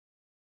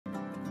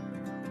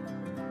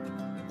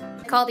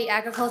Call the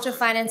Agriculture,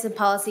 Finance, and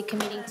Policy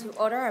Committee to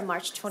order on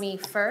March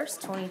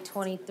 21st,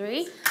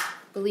 2023. I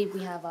believe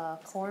we have a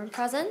quorum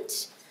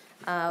present.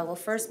 We'll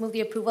first move the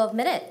approval of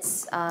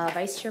minutes.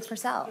 Vice Chair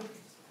Purcell.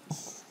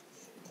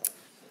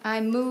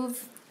 I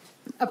move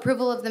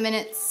approval of the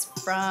minutes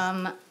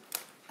from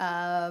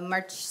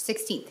March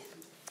 16th.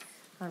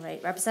 All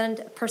right,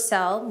 Representative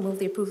Purcell, move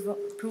the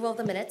approval of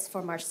the minutes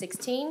for March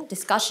 16.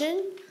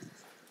 Discussion?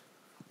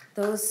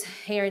 Those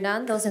hearing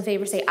none, those in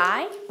favor say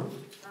aye. Aye.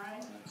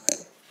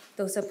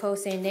 Those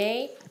opposed say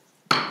nay.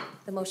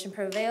 The motion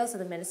prevails, so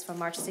the minutes from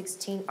March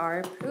 16 are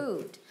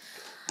approved.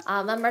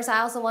 Members, I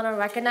also want to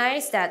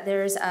recognize that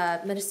there's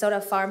a Minnesota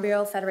Farm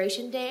Bureau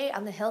Federation Day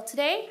on the Hill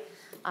today.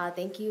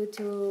 Thank you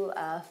to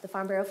the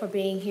Farm Bureau for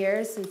being here.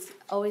 It's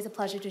always a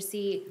pleasure to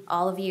see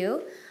all of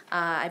you.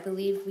 I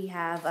believe we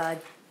have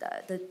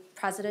the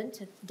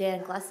President,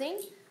 Dan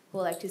Glessing, who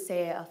would like to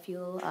say a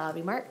few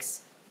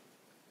remarks.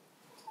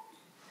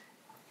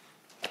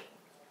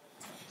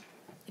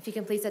 If you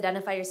can please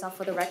identify yourself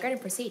for the record and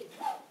proceed.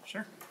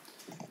 Sure.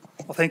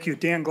 Well, thank you.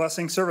 Dan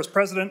Glessing, Service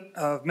President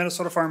of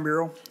Minnesota Farm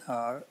Bureau,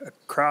 a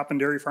crop and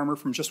dairy farmer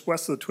from just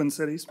west of the Twin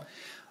Cities.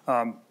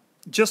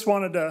 Just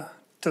wanted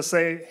to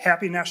say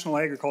Happy National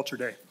Agriculture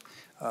Day.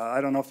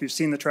 I don't know if you've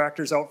seen the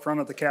tractors out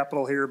front of the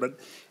Capitol here, but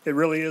it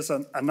really is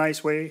a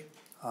nice way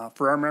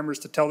for our members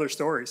to tell their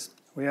stories.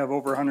 We have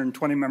over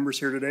 120 members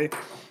here today.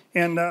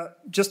 And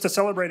just to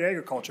celebrate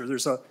agriculture,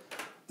 there's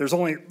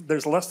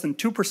less than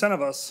 2%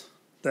 of us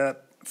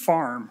that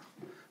farm,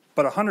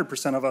 but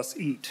 100% of us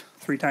eat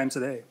 3 times a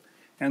day.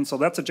 And so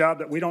that's a job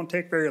that we don't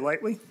take very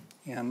lightly,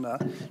 and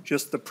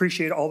just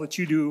appreciate all that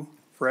you do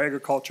for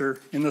agriculture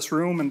in this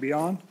room and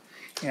beyond.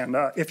 And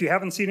if you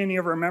haven't seen any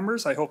of our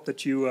members, I hope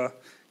that you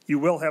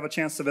will have a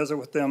chance to visit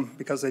with them,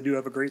 because they do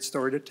have a great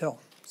story to tell.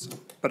 So,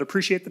 but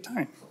appreciate the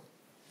time.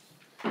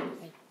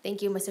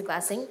 Thank you, Mr.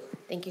 Glessing.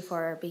 Thank you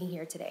for being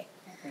here today.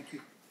 Thank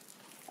you.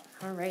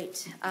 All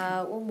right,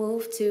 we'll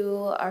move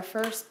to our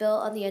first bill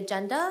on the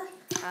agenda,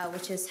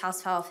 which is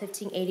House File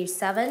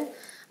 1587.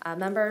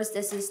 Members,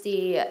 this is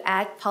the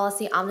Ag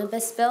Policy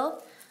Omnibus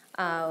Bill.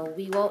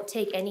 We won't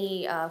take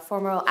any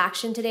formal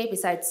action today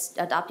besides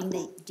adopting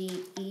the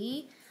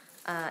DE,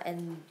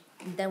 and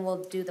then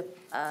we'll do the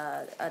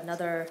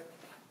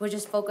we'll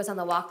just focus on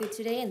the walkthrough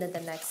today, and then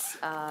the next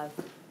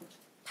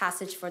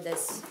passage for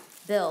this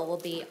bill will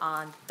be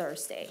on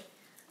Thursday.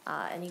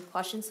 Any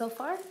questions so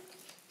far?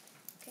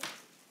 Okay.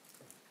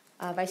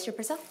 Vice Chair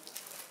Purcell.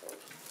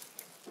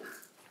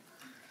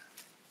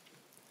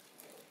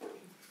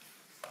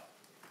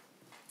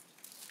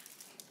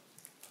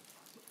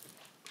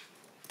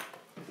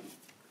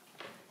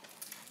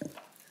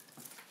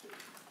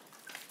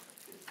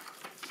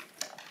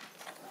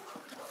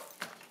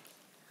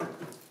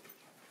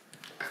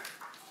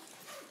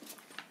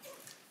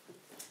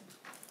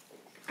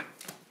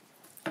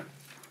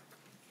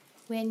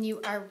 When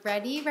you are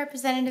ready,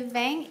 Representative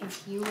Vang,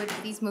 if you would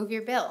please move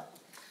your bill.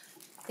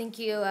 Thank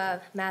you,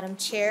 Madam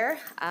Chair.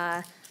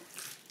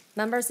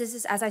 Members, this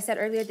is, as I said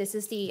earlier, this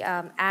is the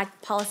Ag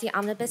Policy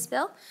Omnibus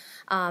Bill.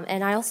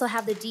 And I also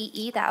have the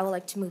DE that I would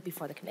like to move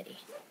before the committee.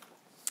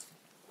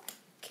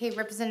 Okay,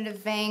 Representative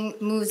Vang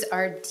moves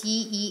our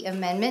DE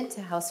amendment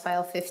to House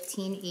File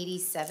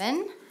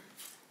 1587.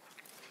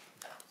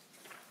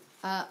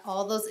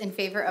 All those in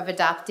favor of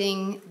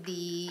adopting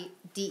the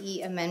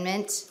DE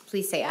amendment,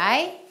 please say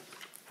aye.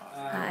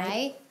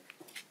 Aye.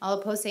 All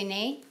opposed say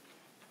nay.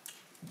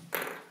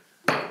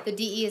 The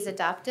DE is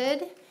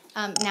adopted.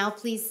 Now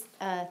please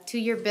to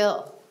your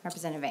bill,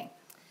 Representative Vang.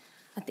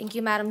 Thank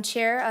you, Madam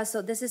Chair.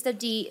 So this is the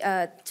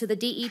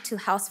DE to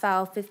House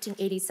File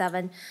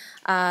 1587.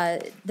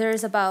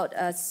 There's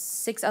about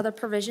 6 other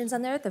provisions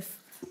on there.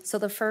 So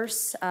the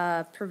first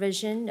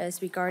provision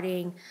is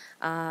regarding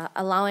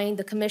allowing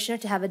the commissioner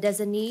to have a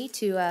designee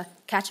to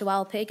catch a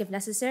wild pig if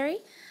necessary.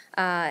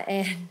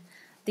 And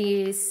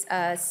the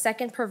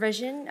second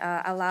provision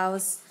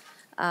allows,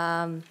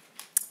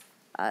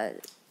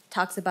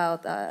 talks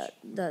about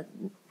the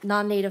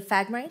non-native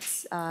fag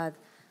rights.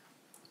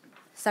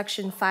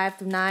 Section 5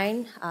 through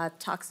 9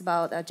 talks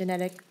about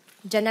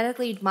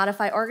genetically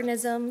modified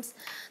organisms,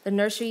 the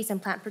nurseries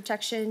and plant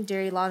protection,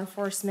 dairy law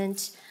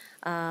enforcement,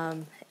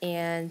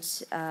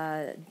 and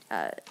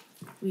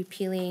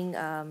repealing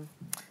a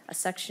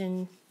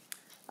section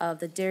of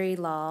the dairy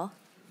law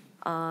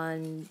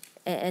on.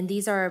 And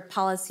these are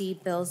policy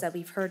bills that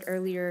we've heard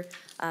earlier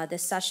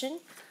this session.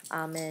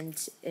 And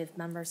if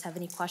members have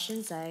any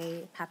questions,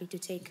 I'm happy to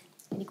take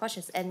any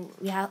questions. And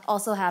we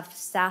also have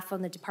staff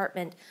from the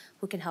department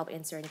who can help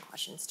answer any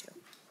questions too.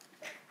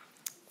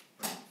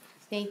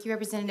 Thank you,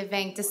 Representative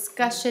Vang.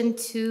 Discussion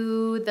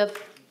to the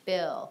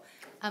bill.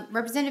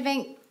 Representative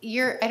Vang,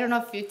 I don't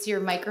know if it's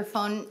your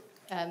microphone.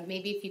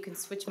 Maybe if you can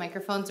switch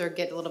microphones or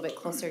get a little bit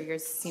closer.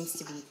 Yours seems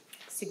to be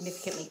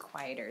significantly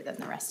quieter than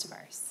the rest of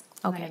ours.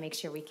 I want to make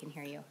sure we can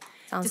hear you.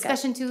 Sounds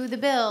Discussion good. to the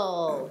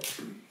bill.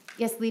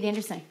 Yes, Lead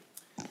Anderson.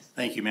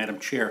 Thank you, Madam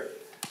Chair.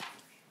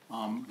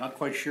 Not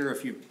quite sure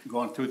if you've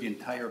gone through the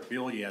entire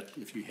bill yet.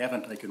 If you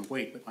haven't, I can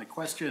wait. But my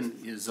question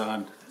is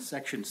on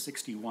section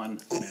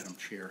 61, Madam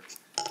Chair.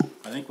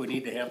 I think we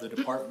need to have the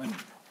department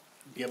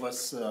give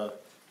us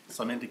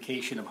some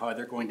indication of how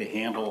they're going to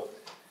handle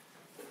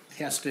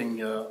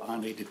testing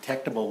on a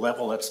detectable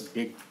level. That's a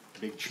big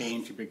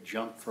change, a big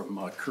jump from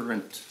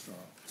current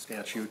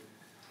statute.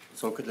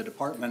 So could the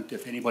department,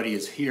 if anybody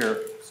is here,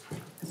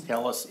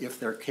 tell us if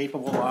they're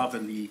capable of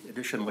and the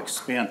additional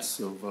expense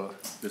of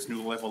this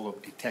new level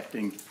of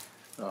detecting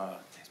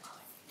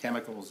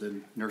chemicals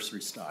in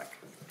nursery stock?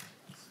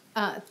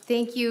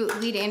 Thank you,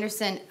 Lead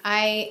Anderson.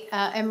 I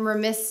am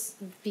remiss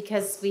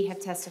because we have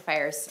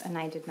testifiers, and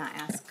I did not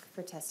ask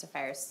for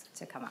testifiers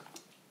to come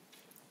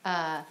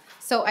up.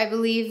 So I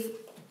believe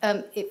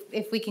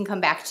if we can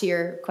come back to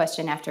your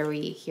question after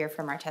we hear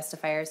from our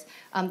testifiers.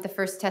 The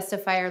first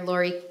testifier,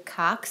 Lori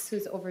Cox,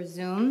 who's over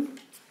Zoom.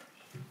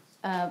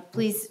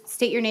 Please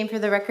state your name for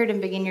the record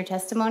and begin your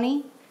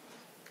testimony.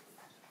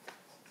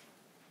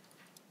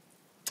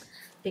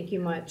 Thank you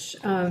much.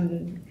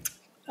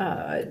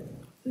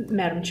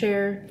 Madam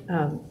Chair,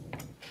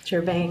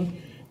 Chair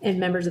Vang, and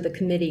members of the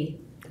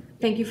committee,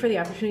 thank you for the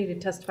opportunity to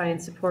testify in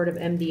support of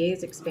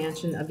MDA's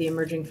expansion of the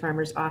Emerging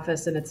Farmers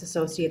Office and its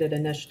associated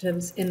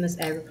initiatives in this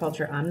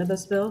agriculture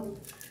omnibus bill.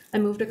 I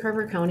moved to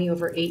Carver County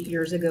over 8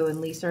 years ago and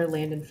leased our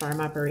land and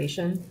farm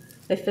operation.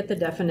 I fit the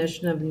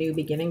definition of new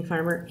beginning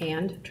farmer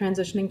and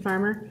transitioning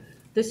farmer.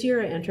 This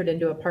year I entered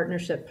into a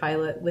partnership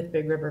pilot with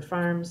Big River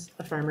Farms,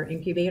 a farmer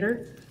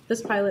incubator.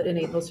 This pilot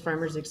enables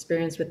farmers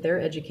experience with their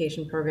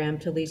education program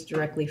to lease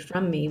directly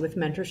from me with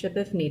mentorship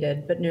if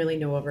needed, but nearly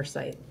no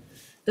oversight.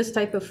 This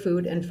type of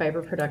food and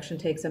fiber production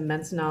takes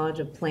immense knowledge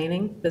of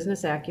planning,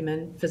 business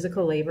acumen,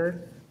 physical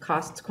labor,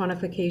 costs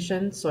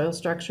quantification, soil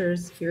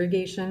structures,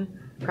 irrigation,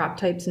 crop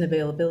types and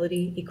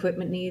availability,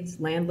 equipment needs,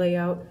 land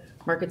layout,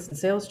 markets and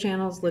sales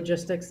channels,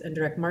 logistics, and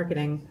direct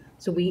marketing,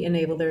 so we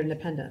enable their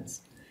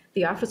independence.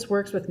 The office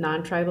works with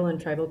non-tribal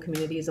and tribal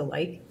communities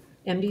alike.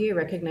 MDA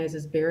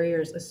recognizes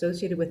barriers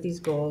associated with these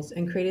goals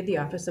and created the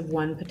office of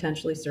one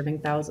potentially serving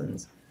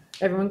thousands.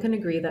 Everyone can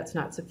agree that's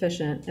not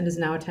sufficient and is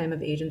now a time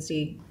of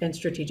agency and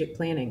strategic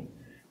planning.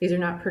 These are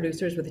not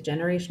producers with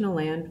generational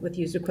land with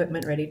used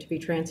equipment ready to be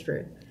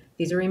transferred.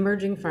 These are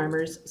emerging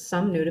farmers,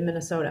 some new to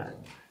Minnesota.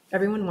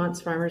 Everyone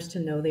wants farmers to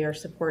know they are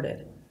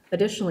supported.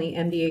 Additionally,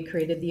 MDA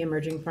created the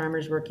Emerging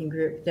Farmers Working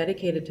Group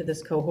dedicated to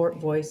this cohort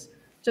voice,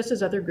 just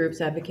as other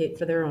groups advocate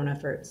for their own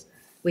efforts.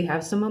 We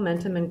have some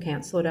momentum and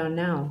can't slow down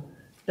now.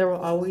 There will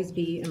always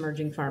be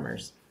emerging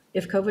farmers.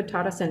 If COVID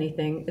taught us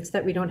anything, it's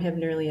that we don't have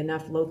nearly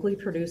enough locally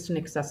produced and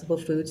accessible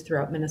foods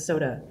throughout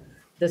Minnesota.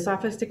 This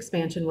office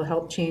expansion will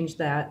help change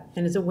that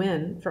and is a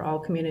win for all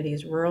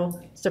communities,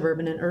 rural,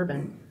 suburban, and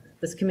urban.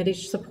 This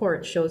committee's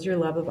support shows your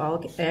love of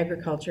all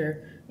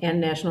agriculture,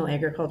 and National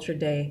Agriculture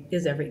Day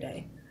is every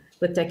day.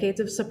 With decades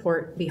of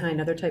support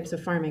behind other types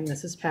of farming,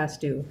 this is past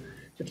due.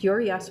 With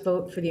your yes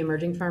vote for the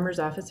Emerging Farmers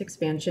Office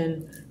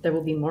expansion, there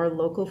will be more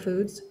local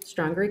foods,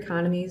 stronger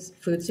economies,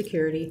 food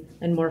security,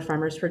 and more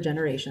farmers for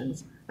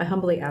generations. I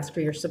humbly ask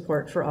for your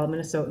support for all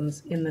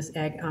Minnesotans in this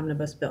Ag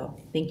Omnibus Bill.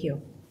 Thank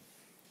you.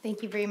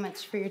 Thank you very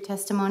much for your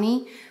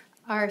testimony.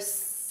 Our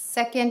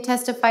second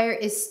testifier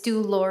is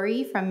Stu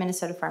Laurie from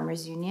Minnesota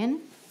Farmers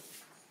Union.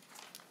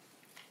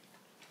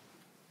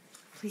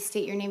 Please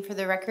state your name for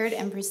the record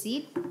and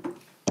proceed.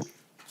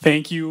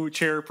 Thank you,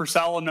 Chair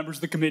Purcell and members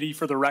of the committee.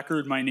 For the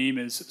record, my name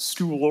is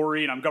Stu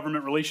Laurie, and I'm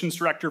Government Relations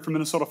Director for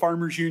Minnesota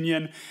Farmers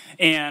Union.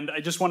 And I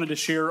just wanted to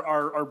share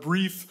our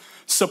brief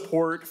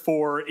support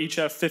for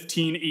HF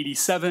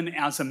 1587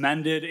 as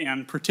amended,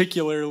 and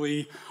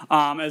particularly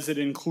as it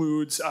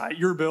includes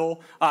your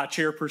bill,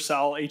 Chair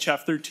Purcell,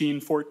 HF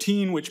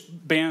 1314, which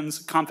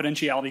bans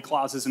confidentiality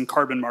clauses in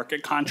carbon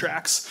market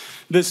contracts.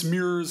 This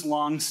mirrors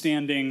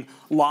longstanding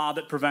law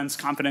that prevents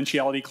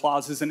confidentiality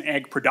clauses in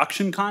ag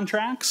production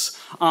contracts.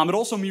 It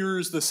also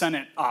mirrors the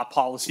Senate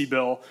policy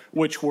bill,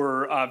 which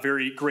we're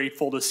very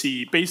grateful to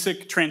see.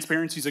 Basic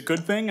transparency is a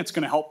good thing. It's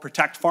going to help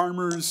protect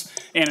farmers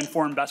and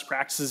inform best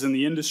practices in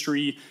the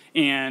industry,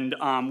 and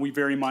we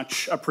very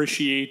much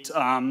appreciate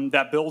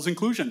that bill's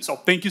inclusion. So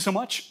thank you so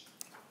much.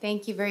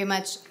 Thank you very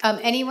much.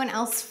 Anyone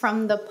else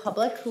from the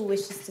public who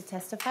wishes to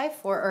testify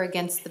for or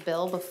against the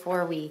bill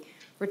before we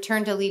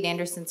return to Lead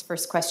Anderson's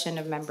first question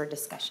of member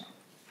discussion?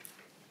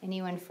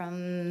 Anyone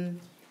from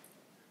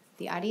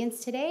the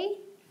audience today?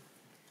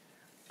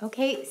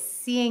 Okay,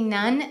 seeing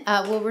none,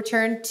 we'll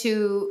return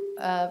to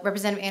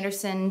Representative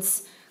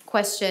Anderson's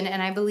question,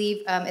 and I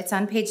believe it's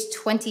on page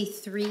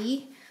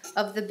 23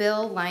 of the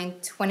bill, line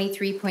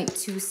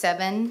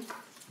 23.27.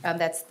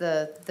 That's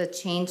the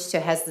change to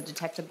has the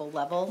detectable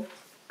level,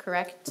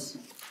 correct?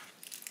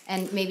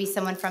 And maybe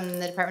someone from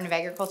the Department of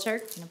Agriculture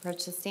can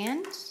approach the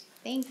stand.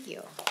 Thank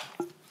you.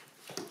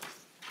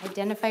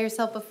 Identify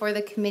yourself before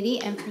the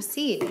committee and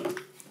proceed.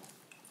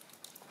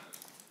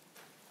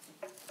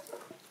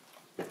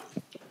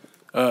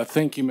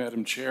 Thank you,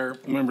 Madam Chair.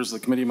 Members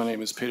of the committee, my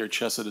name is Peter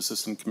Chesed,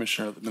 Assistant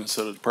Commissioner of the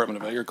Minnesota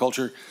Department of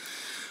Agriculture.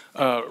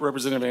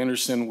 Representative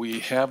Anderson, we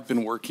have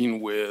been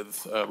working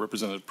with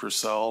Representative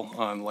Purcell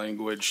on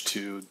language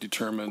to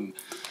determine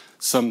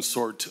some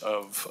sort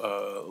of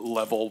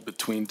level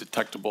between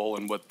detectable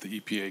and what the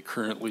EPA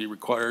currently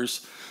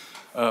requires.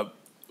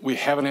 We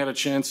haven't had a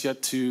chance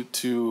yet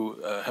to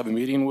have a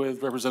meeting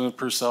with Representative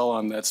Purcell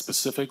on that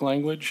specific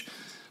language.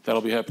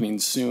 That'll be happening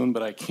soon,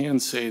 but I can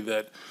say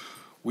that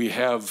we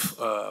have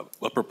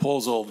a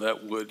proposal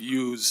that would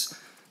use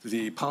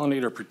the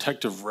pollinator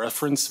protective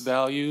reference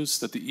values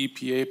that the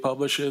EPA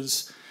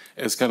publishes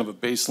as kind of a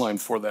baseline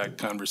for that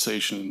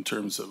conversation in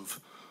terms of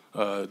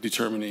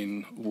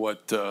determining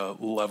what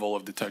level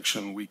of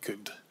detection we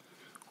could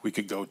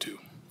go to.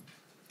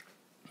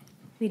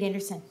 Lead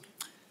Anderson.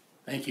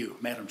 Thank you,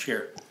 Madam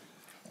Chair.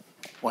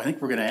 Well, I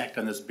think we're going to act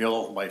on this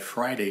bill by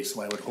Friday,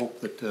 so I would hope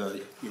that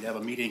you'd have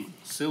a meeting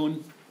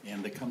soon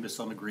and to come to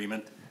some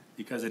agreement,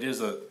 because it's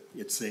a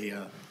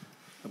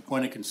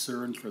point of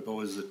concern for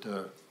those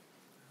that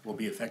will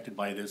be affected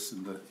by this.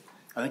 And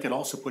I think it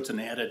also puts an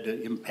added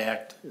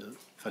impact,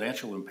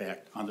 financial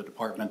impact on the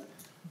department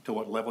to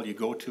what level you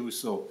go to.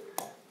 So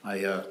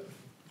I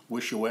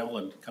wish you well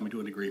and coming to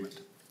an agreement.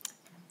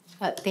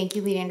 Thank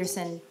you, Lead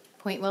Anderson.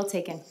 Point well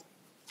taken.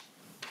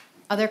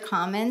 Other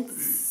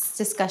comments,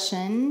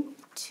 discussion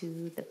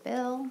to the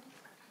bill?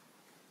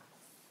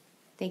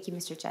 Thank you,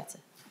 Mr. Chatsa.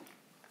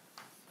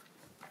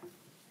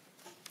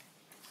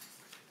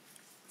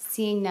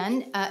 Seeing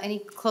none, any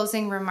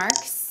closing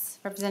remarks?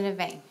 Representative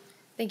Vang.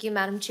 Thank you,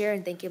 Madam Chair,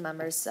 and thank you,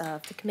 members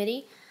of the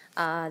committee.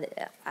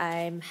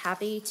 I'm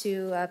happy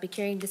to be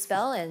carrying this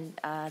bill and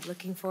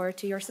looking forward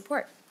to your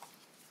support.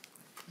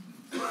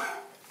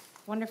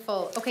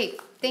 Wonderful. Okay,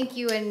 thank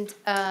you, and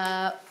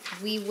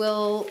we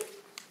will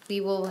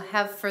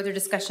have further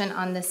discussion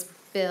on this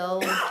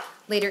bill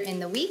later in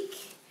the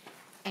week.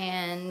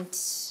 And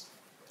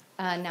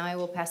now I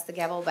will pass the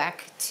gavel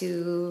back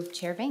to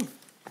Chair Vang.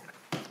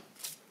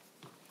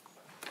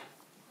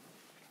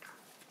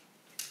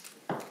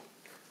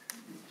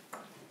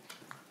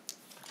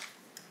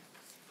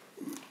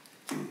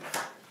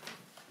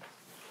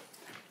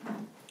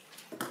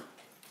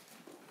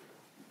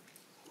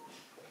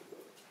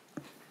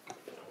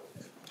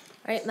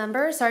 All right,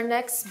 members, our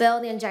next bill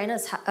on the agenda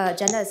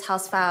is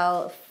House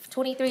File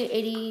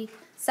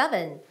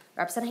 2387.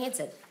 Representative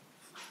Hansen.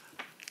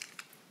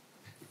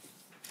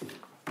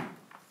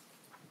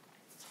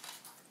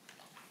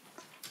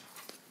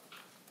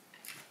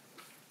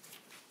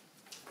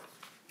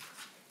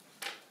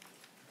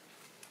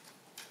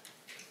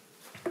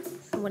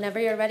 Whenever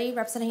you're ready,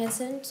 Representative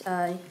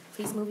Hansen,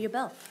 please move your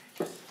bill.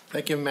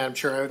 Thank you, Madam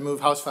Chair. I would move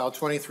House File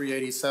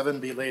 2387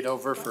 be laid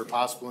over for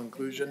possible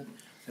inclusion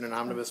in an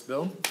omnibus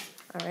bill.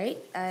 All right,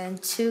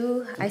 and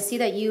two, I see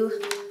that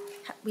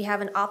we have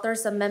an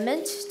author's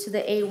amendment to the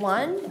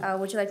A1.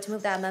 Would you like to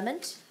move that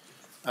amendment?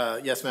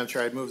 Yes, Madam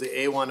Chair, I'd move the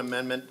A1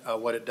 amendment.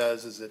 What it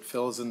does is it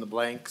fills in the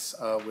blanks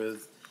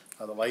with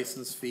the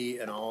license fee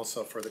and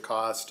also for the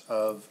cost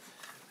of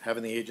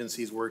having the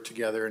agencies work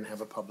together and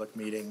have a public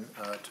meeting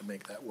to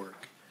make that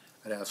work.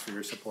 I'd ask for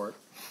your support.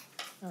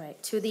 All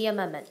right, to the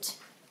amendment.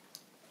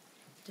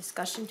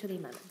 Discussion to the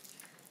amendment.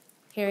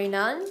 Hearing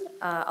none,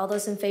 all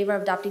those in favor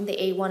of adopting the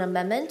A1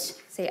 amendment,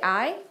 say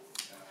aye.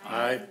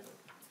 Aye.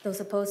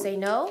 Those opposed say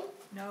no.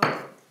 No.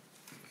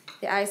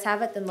 The ayes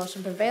have it, the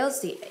motion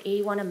prevails. The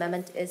A1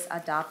 amendment is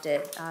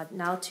adopted.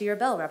 Now to your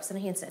bill,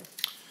 Representative Hansen.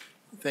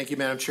 Thank you,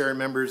 Madam Chair and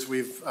members.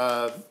 We've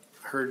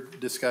heard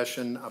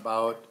discussion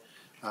about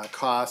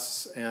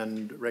costs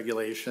and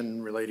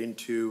regulation relating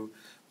to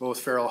both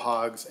feral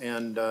hogs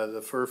and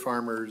the fur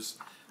farmers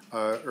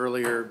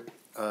earlier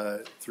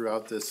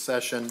throughout this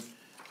session.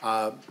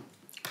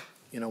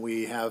 You know,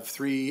 we have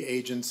 3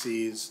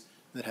 agencies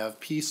that have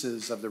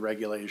pieces of the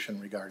regulation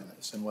regarding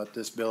this. And what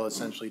this bill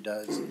essentially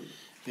does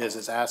is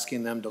it's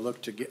asking them to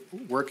look to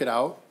work it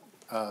out.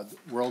 The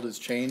world has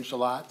changed a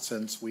lot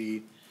since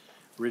we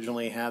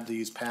originally had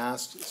these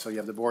passed. So you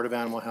have the Board of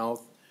Animal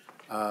Health,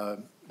 the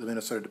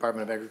Minnesota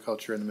Department of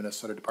Agriculture, and the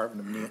Minnesota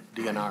Department of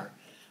DNR.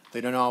 They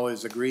don't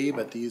always agree,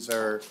 but these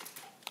are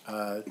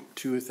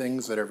 2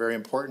 things that are very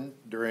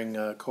important during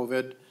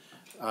COVID.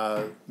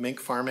 Mink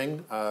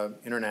farming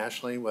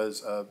internationally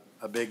was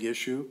a big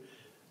issue.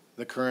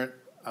 The current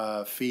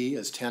fee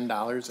is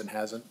 $10 and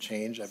hasn't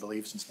changed, I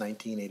believe, since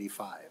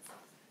 1985.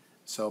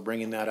 So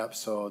bringing that up,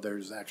 so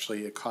there's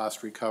actually a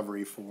cost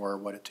recovery for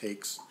what it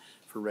takes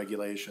for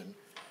regulation.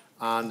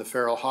 On the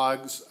feral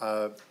hogs,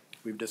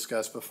 we've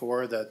discussed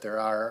before that there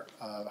are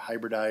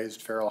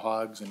hybridized feral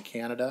hogs in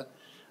Canada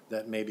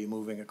that may be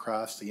moving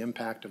across. The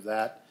impact of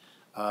that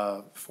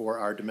for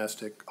our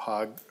domestic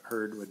hog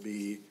herd would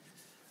be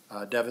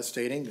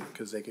devastating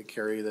because they could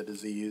carry the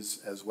disease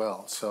as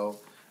well. So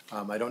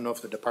I don't know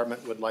if the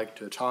department would like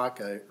to talk.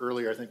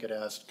 Earlier, I think it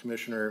asked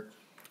Commissioner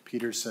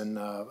Peterson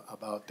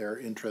about their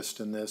interest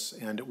in this,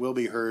 and it will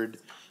be heard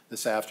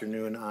this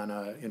afternoon on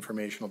an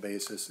informational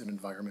basis in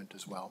environment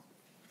as well.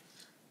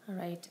 All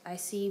right, I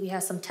see we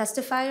have some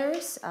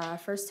testifiers.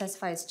 First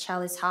testifier is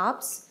Chalice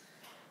Hobbs,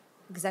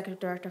 Executive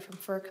Director from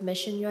Fur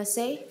Commission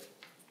USA.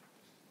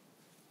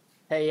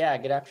 Hey, yeah,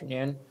 good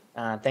afternoon.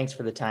 Thanks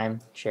for the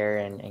time, Chair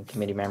and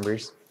committee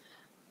members.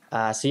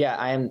 So yeah,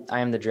 I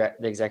am the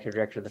executive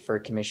director of the Fur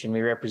Commission.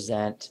 We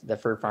represent the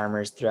fur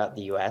farmers throughout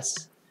the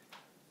U.S.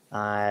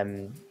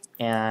 And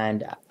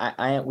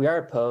we are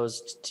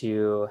opposed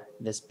to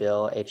this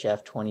bill,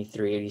 HF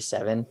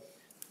 2387,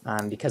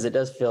 because it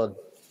does feel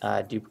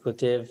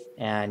duplicative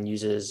and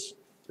uses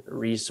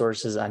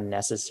resources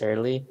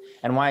unnecessarily.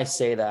 And why I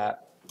say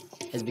that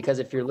is because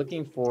if you're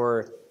looking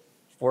for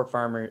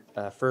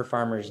fur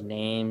farmers'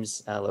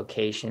 names,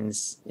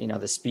 locations,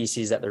 the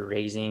species that they're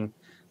raising,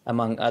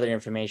 among other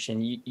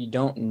information, you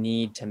don't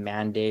need to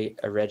mandate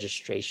a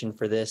registration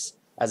for this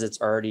as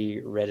it's already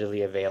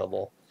readily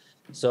available.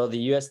 So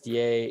the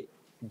USDA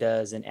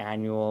does an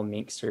annual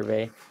mink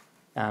survey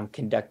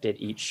conducted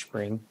each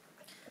spring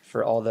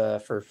for all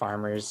the fur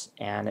farmers,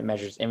 and it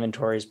measures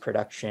inventories,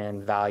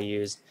 production,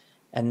 values.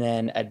 And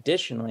then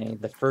additionally,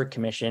 the Fur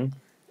Commission.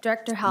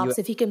 Director Hobbs,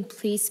 if you can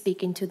please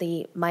speak into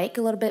the mic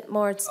a little bit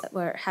more.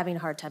 We're having a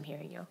hard time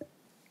hearing you.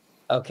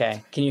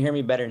 Okay, can you hear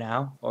me better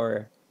now,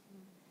 or?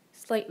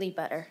 Slightly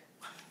better.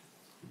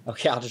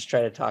 Okay, I'll just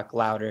try to talk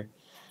louder.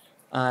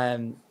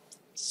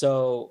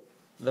 So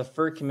the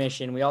Fur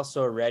Commission, we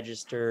also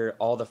register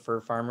all the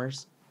fur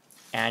farmers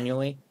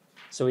annually.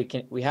 So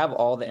we have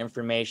all the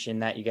information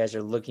that you guys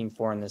are looking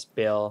for in this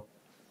bill.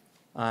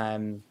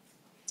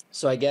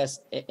 So I guess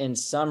in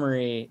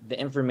summary, the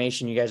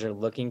information you guys are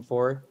looking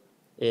for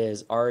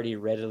is already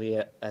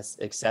readily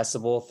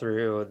accessible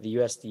through the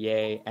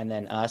USDA and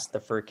then us,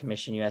 the Fur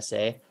Commission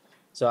USA.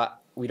 So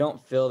we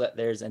don't feel that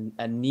there's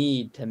a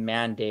need to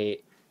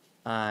mandate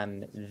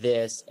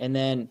this. And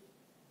then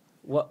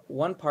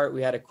one part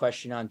we had a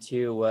question on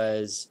too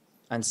was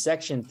on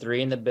Section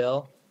 3 in the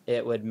bill.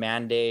 It would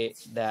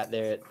mandate that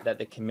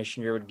the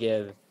commissioner would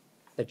give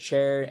the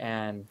chair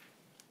and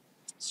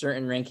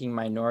certain ranking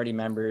minority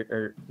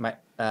members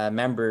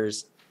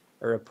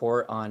a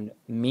report on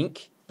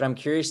mink. But I'm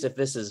curious if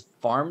this is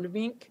farmed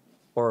mink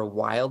or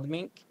wild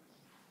mink.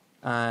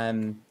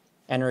 And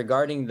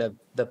regarding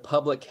the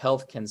public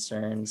health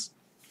concerns,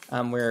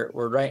 we're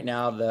right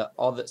now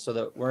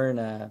we're in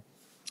a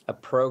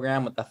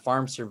program with the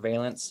farm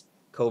surveillance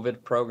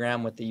COVID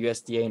program with the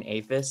USDA and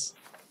APHIS.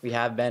 We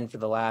have been for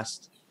the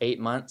last 8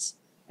 months,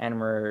 and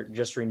we're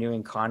just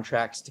renewing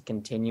contracts to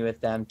continue with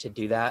them to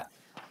do that.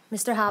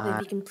 Mr. Hobbs, if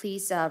you can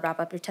please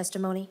wrap up your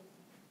testimony.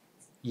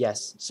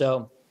 Yes.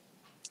 So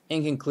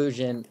in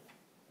conclusion,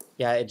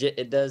 yeah,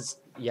 it does.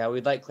 Yeah,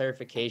 we'd like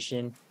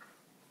clarification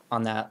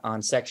on that,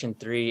 on Section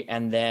 3.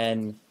 And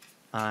then,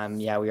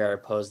 yeah, we are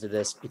opposed to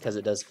this because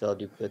it does feel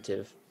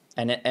duplicative.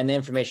 And the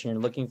information you're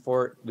looking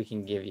for, we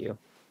can give you.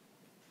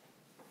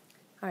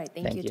 All right,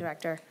 thank you,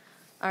 Director.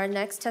 Our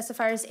next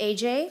testifier is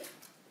AJ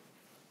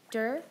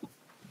Durr.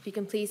 If you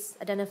can please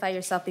identify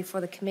yourself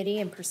before the committee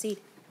and proceed.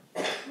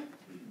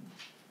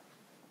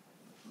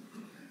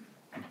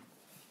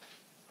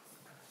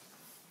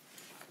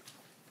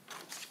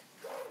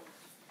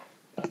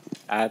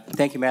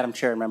 Thank you, Madam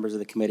Chair and members of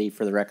the committee.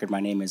 For the record, my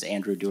name is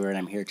Andrew Durr, and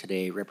I'm here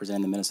today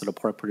representing the Minnesota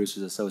Pork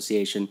Producers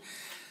Association.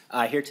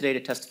 Here today to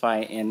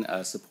testify in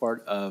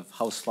support of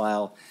House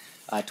File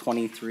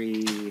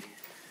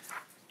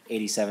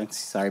 2387.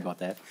 Sorry about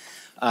that.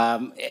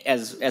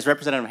 As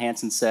Representative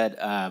Hansen said,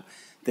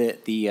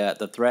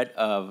 the threat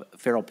of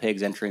feral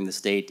pigs entering the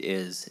state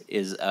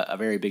is a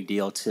very big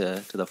deal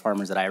to the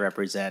farmers that I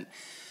represent.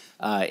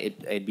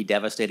 It'd be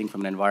devastating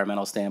from an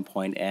environmental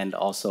standpoint and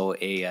also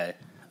a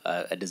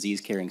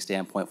disease-carrying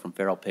standpoint from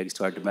feral pigs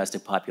to our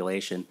domestic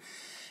population.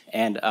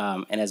 And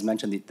as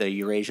mentioned, the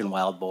Eurasian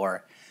wild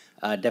boar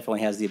definitely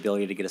has the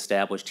ability to get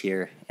established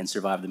here and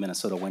survive the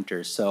Minnesota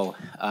winters. So,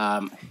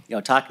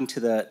 talking to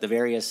the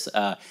various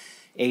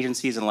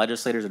agencies and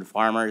legislators and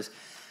farmers,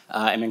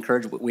 I'm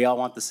encouraged. We all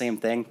want the same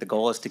thing. The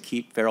goal is to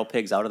keep feral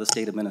pigs out of the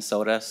state of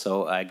Minnesota.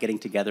 So getting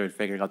together and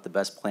figuring out the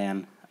best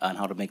plan on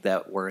how to make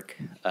that work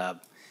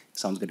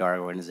sounds good to our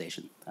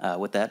organization.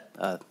 With that,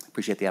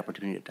 appreciate the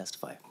opportunity to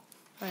testify.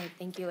 All right,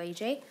 thank you,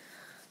 AJ.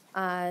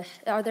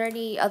 Are there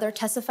any other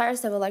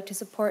testifiers that would like to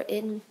support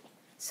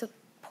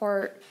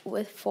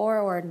for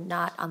or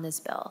not on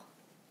this bill?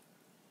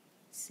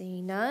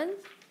 Seeing none,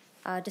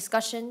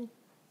 discussion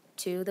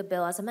to the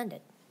bill as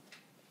amended.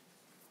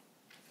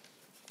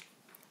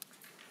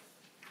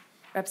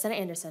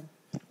 Representative Anderson.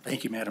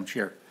 Thank you, Madam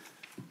Chair.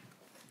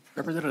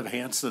 Representative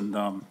Hansen,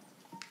 not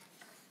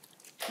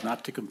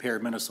to compare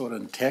Minnesota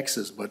and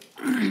Texas, but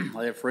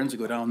I have friends who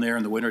go down there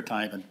in the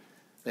wintertime, and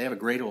they have a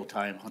great old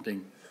time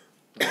hunting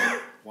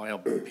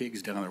wild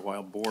pigs down there,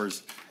 wild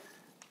boars.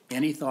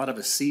 Any thought of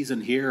a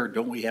season here, or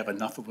don't we have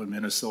enough of them in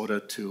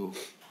Minnesota to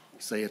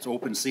say it's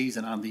open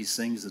season on these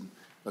things and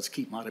let's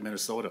keep them out of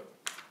Minnesota?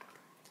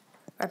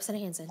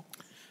 Representative Hansen.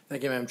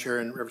 Thank you, Madam Chair,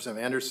 and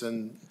Representative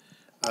Anderson.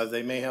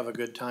 They may have a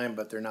good time,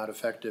 but they're not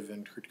effective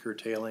in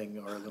curtailing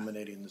or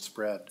eliminating the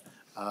spread.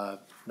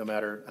 No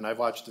matter, and I've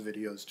watched the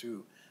videos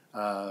too,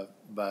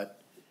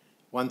 but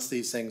once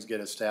these things get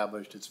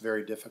established, it's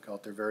very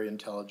difficult. They're very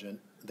intelligent.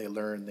 They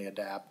learn, they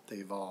adapt, they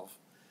evolve.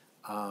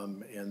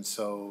 And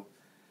so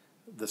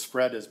the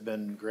spread has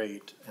been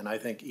great. And I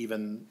think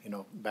even,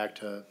 back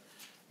to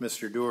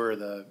Mr. Doer,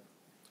 the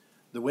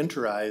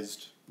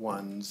winterized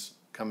ones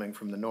coming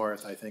from the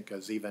north, I think,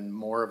 is even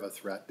more of a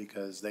threat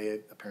because they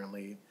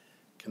apparently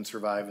can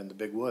survive in the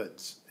big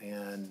woods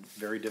and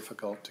very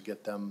difficult to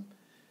get them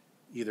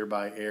either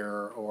by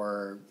air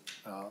or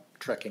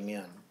trekking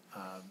in.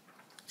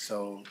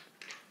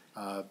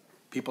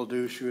 People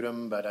do shoot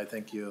them, but I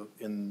think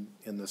in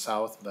the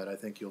south, but I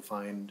think you'll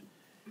find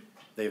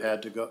they've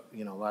had to go,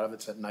 a lot of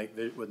it's at night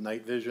with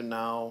night vision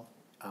now,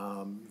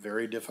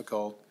 very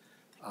difficult.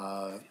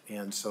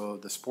 And so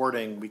the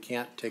sporting, we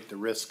can't take the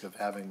risk of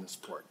having the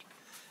sport.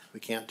 We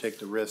can't take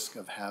the risk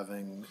of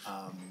having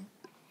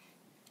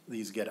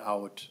these get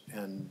out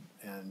and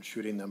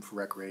shooting them for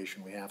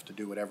recreation. We have to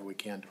do whatever we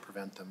can to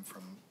prevent them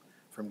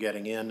from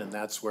getting in, and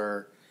that's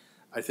where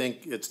I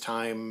think it's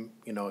time,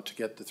 to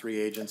get the three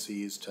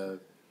agencies to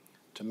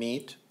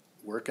meet,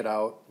 work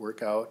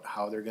out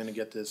how they're gonna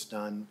get this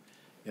done,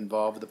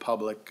 involve the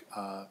public,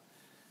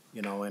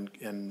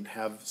 and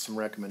have some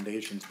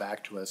recommendations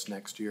back to us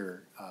next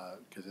year,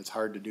 because it's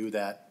hard to do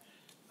that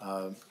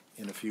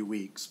in a few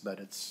weeks, but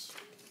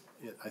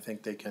I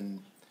think they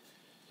can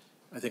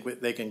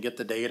get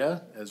the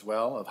data as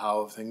well of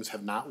how things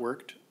have not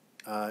worked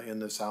in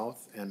the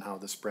south and how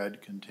the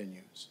spread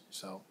continues.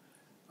 So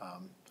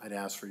I'd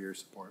ask for your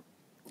support.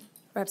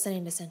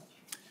 Representative Anderson.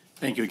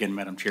 Thank you again,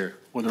 Madam Chair.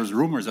 Well, there's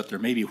rumors that there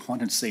may be one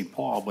in St.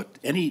 Paul, but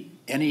any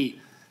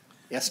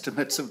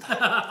estimates of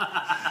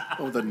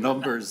the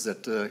numbers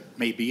that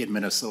may be in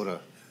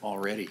Minnesota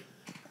already?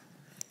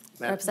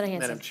 Representative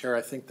Hansen. Madam Chair,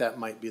 I think that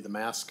might be the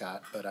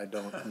mascot, but I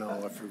don't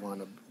know if we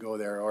want to go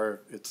there,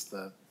 or it's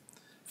the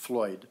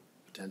Floyd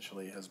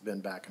potentially has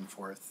been back and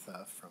forth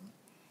from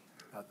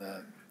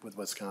with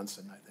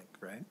Wisconsin, I think,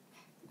 right?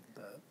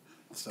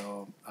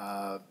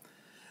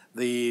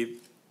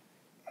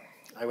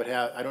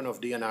 I don't know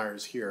if DNR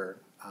is here,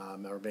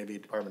 or maybe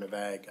Department of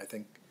Ag. I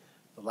think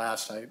the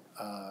last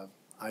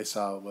I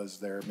saw was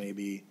there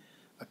maybe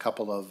a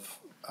couple of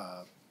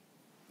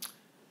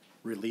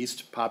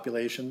released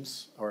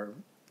populations, or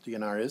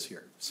DNR is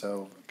here.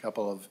 So a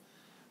couple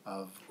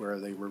of where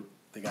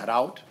they got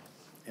out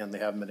and they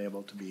haven't been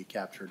able to be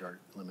captured or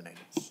eliminated.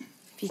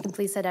 If you can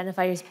please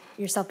identify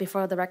yourself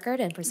before the record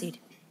and proceed.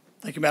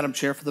 Thank you, Madam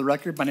Chair. For the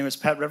record, my name is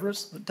Pat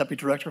Rivers, the Deputy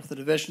Director for the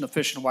Division of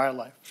Fish and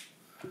Wildlife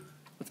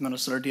with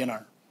Minnesota DNR.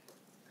 All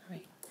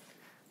right.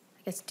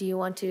 I guess, do you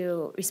want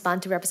to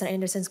respond to Representative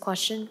Anderson's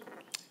question?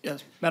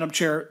 Yes, Madam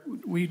Chair,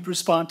 we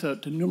respond to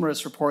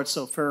numerous reports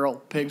of feral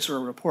pigs or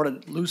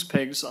reported loose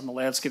pigs on the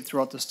landscape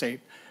throughout the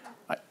state.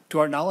 To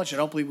our knowledge, I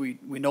don't believe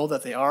we know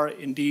that they are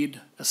indeed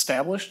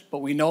established, but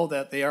we know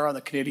that they are on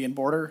the Canadian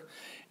border,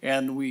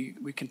 and we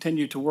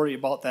continue to worry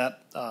about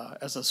that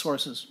as the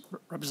sources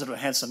Representative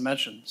Hansen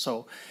mentioned.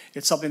 So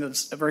it's something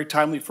that's very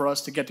timely for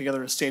us to get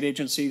together as state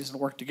agencies and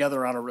work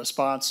together on a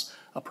response,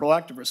 a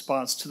proactive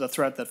response to the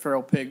threat that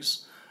feral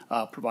pigs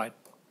provide.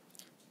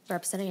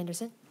 Representative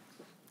Anderson.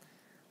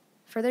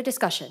 Further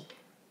discussion.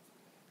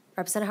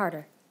 Representative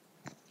Harder.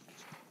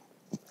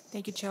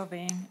 Thank you, Chair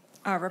Vang.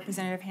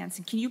 Representative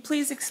Hansen, can you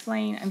please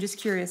explain, I'm just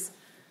curious,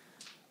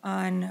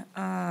 on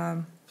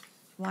line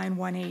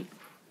 1.8,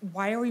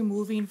 why are we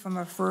moving from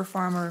a fur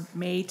farmer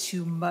may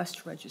to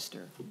must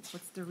register?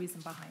 What's the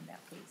reason behind that,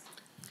 please?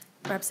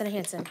 Representative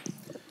Hansen.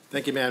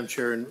 Thank you, Madam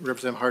Chair, and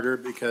Representative Harder,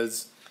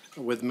 because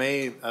with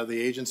May,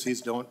 the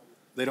agencies don't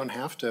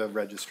have to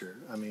register.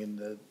 I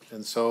mean,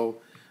 and so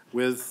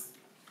with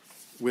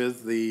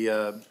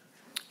the,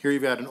 here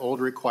you've got an old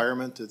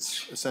requirement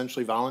that's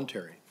essentially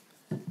voluntary.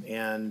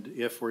 And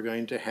if we're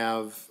going to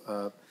have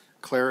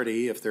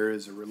clarity, if there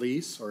is a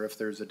release or if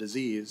there's a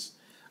disease,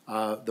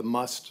 the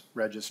must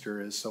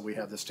register is so we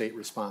have the state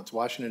response.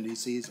 Washington,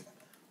 D.C. is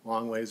a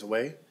long ways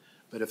away,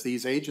 but if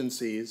these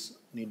agencies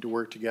need to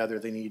work together,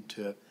 they need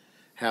to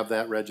have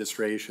that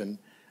registration.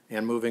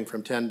 And moving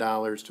from $10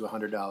 to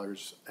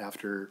 $100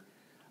 after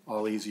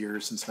all these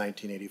years since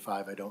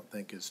 1985, I don't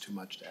think is too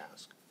much to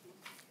ask.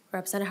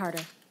 Representative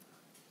Harder.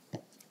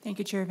 Thank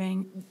you, Chair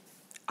Vang.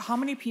 How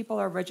many people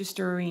are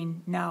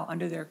registering now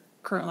under their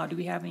current law? Do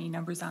we have any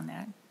numbers on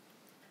that?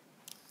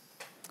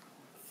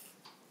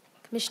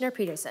 Commissioner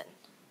Peterson.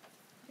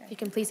 If you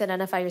can please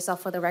identify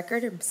yourself for the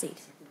record and proceed.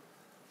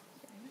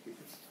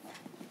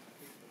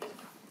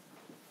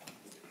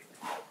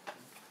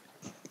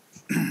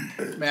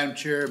 Madam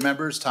Chair,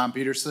 members, Tom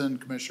Peterson,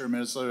 Commissioner of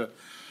Minnesota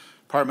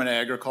Department of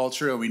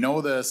Agriculture. And we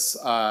know this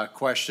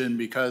question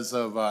because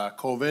of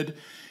COVID.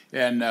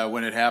 And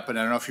when it happened,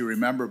 I don't know if you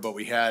remember, but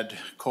we had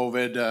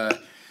COVID,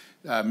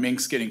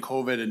 minks getting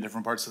COVID in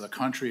different parts of the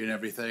country and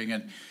everything.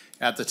 And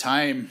at the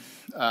time,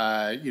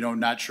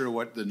 not sure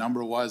what the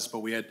number was, but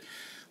we had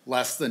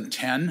less than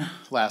 10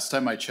 last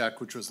time I checked,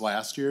 which was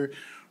last year,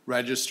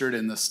 registered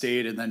in the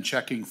state. And then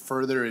checking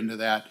further into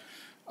that,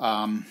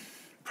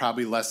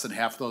 probably less than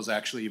half of those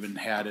actually even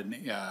had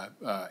an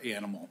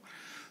animal.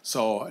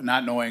 So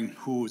not knowing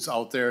who's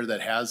out there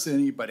that has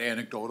any, but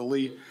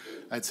anecdotally,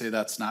 I'd say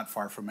that's not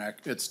far from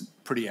it's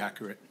pretty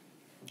accurate.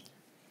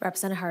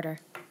 Representative Harder.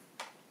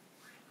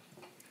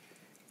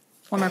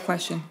 One more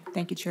question.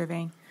 Thank you, Chair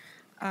Vang.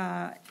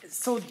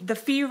 So the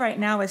fee right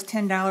now is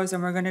 $10,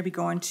 and we're gonna be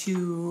going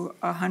to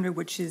 100,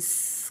 which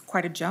is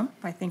quite a jump.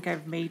 I think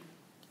I've made,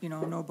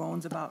 no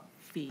bones about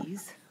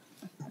fees.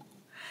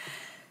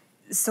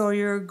 So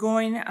you're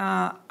going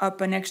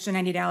up an extra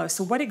 $90.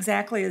 So what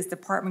exactly is the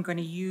department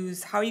gonna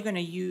use? How are you gonna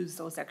use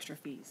those extra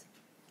fees?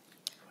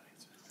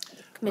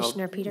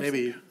 Commissioner Peterson.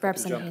 Maybe I can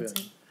Representative jump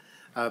in.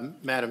 Hansen.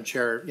 Madam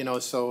Chair,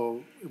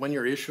 so when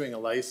you're issuing a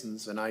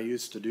license, and I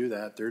used to do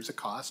that, there's a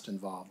cost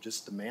involved,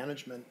 just the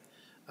management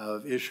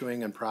of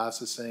issuing and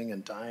processing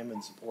and time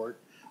and support,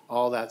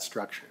 all that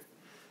structure.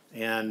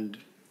 And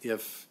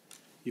if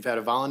you've had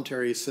a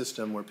voluntary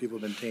system where people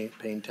have been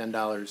paying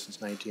 $10 since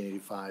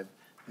 1985,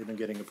 they've been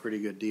getting a pretty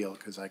good deal,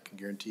 because I can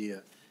guarantee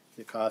you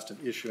the cost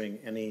of issuing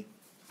any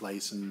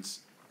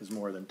license is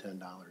more than $10,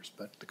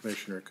 but the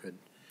commissioner could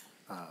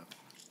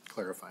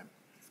clarify.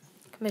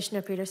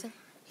 Commissioner Peterson.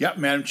 Yeah,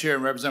 Madam Chair,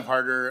 Representative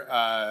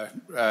Harder,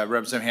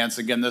 Representative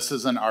Hansen, again, this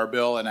isn't our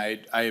bill, and I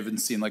haven't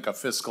seen like a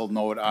fiscal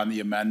note on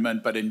the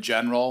amendment, but in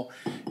general,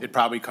 it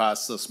probably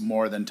costs us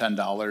more than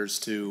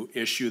 $10 to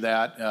issue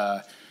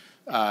that,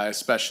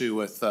 especially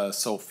with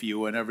so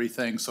few and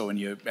everything. So when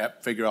you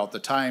figure out the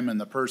time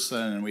and the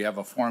person, and we have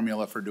a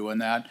formula for doing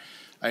that,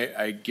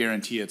 I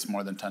guarantee it's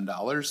more than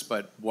 $10,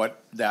 but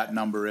what that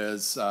number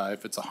is,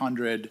 if it's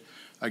 100,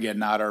 again,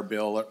 not our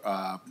bill,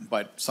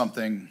 but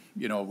something,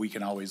 we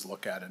can always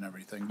look at and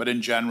everything. But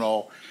in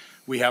general,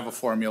 we have a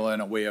formula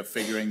and a way of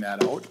figuring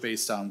that out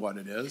based on what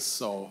it is.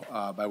 So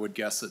I would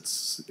guess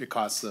it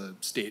costs the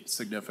state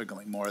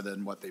significantly more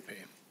than what they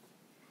pay.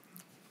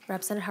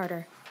 Representative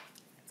Harder.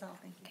 That's all,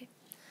 thank you. Okay.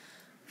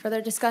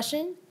 Further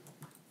discussion?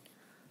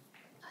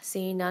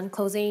 Seeing none,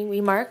 closing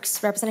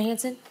remarks. Representative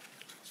Hansen.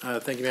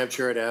 Thank you, Madam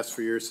Chair. I'd ask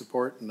for your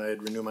support, and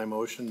I'd renew my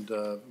motion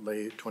to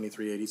lay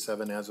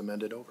 2387 as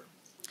amended over.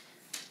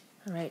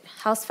 All right,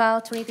 House File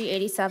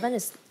 2387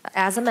 is,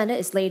 as amended,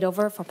 is laid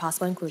over for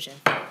possible inclusion.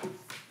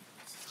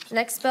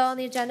 Next bill on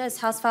the agenda is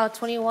House File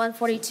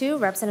 2142,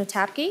 Representative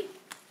Tabke.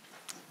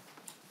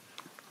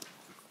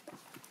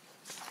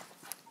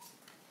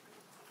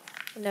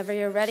 Whenever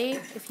you're ready,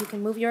 if you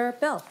can move your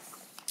bill.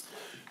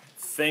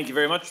 Thank you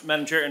very much,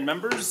 Madam Chair and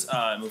members.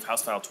 I move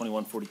House File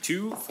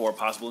 2142 for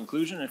possible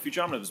inclusion and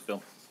future omnibus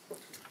bill.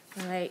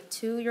 All right,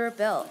 to your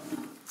bill.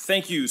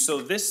 Thank you.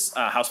 So this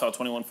House File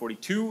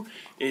 2142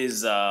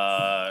 is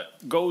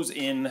goes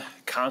in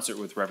concert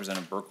with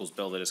Representative Burkel's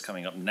bill that is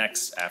coming up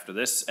next after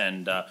this.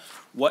 And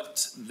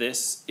what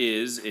this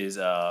is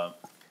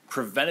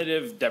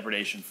preventative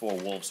depredation for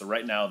wolves. So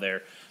right now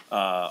there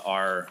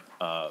are,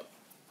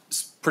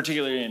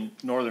 particularly in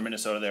northern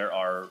Minnesota, there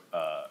are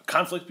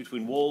conflict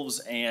between wolves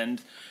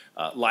and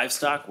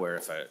livestock, where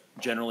if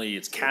generally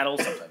it's cattle,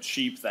 sometimes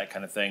sheep, that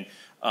kind of thing,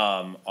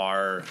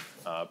 are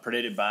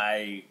predated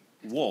by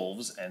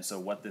wolves. And so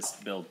what this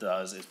bill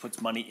does is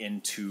puts money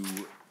into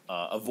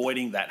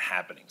avoiding that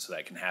happening. So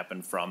that can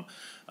happen from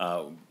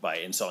by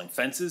installing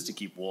fences to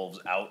keep wolves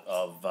out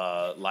of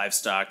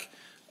livestock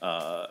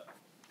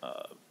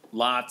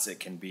lots. It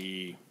can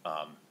be,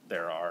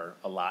 there are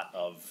a lot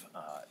of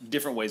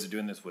different ways of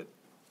doing this with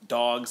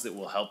dogs that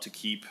will help to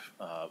keep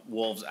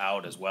wolves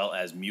out, as well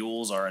as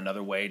mules are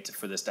another way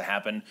for this to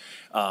happen.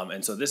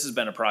 And so this has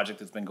been a project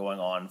that's been going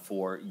on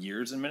for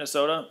years in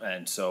Minnesota.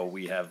 And so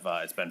we have,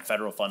 it's been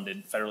federally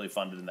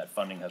funded, and that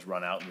funding has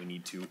run out. And we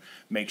need to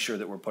make sure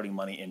that we're putting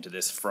money into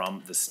this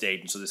from the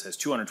state. And so this has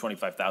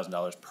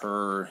 $225,000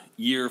 per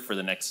year for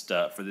the next,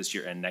 for this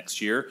year and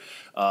next year,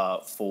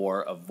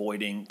 for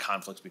avoiding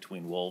conflicts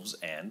between wolves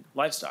and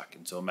livestock.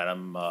 And so,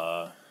 Madam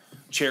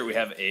Chair, we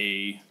have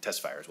a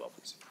testifier as well,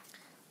 please.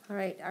 All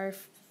right, our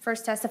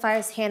first testifier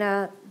is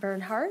Hannah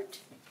Bernhardt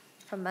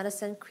from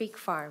Medicine Creek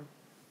Farm.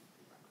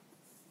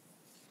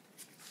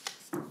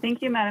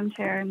 Thank you, Madam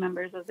Chair and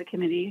members of the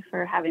committee,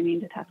 for having me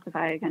to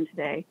testify again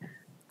today.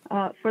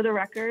 For the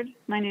record,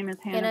 my name is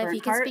Hannah Bernhardt. Hannah, if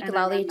you can speak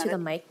loudly to the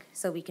mic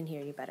so we can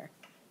hear you better.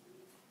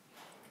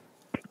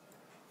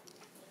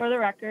 For the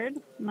record,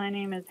 my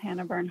name is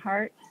Hannah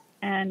Bernhardt,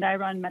 and I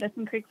run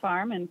Medicine Creek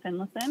Farm in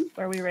Finlayson,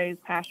 where we raise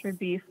pastured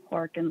beef,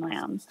 pork, and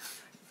lamb.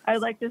 I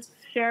would like to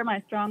share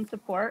my strong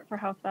support for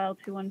House File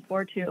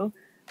 2142,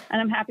 and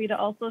I'm happy to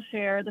also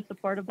share the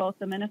support of both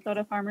the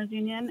Minnesota Farmers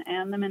Union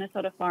and the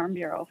Minnesota Farm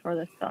Bureau for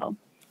this bill.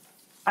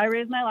 I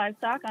raise my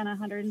livestock on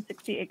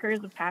 160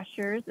 acres of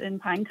pastures in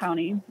Pine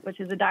County,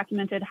 which is a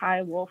documented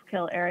high wolf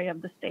kill area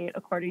of the state,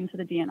 according to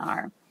the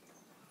DNR.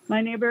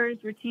 My neighbors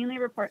routinely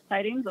report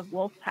sightings of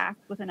wolf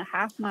packs within a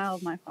half-mile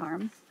of my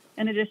farm,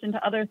 in addition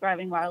to other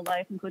thriving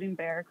wildlife, including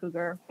bear,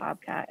 cougar,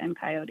 bobcat, and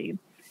coyote.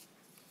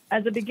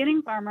 As a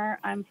beginning farmer,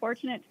 I'm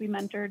fortunate to be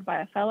mentored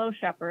by a fellow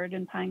shepherd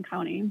in Pine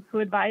County who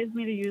advised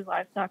me to use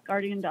livestock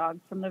guardian dogs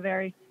from the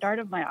very start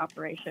of my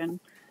operation,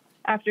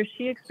 after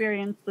she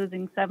experienced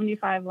losing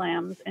 75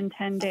 lambs in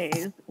 10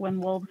 days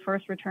when wolves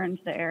first returned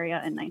to the area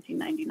in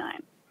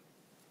 1999.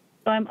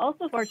 So I'm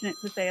also fortunate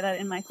to say that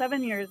in my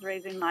 7 years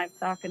raising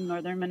livestock in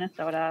northern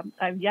Minnesota,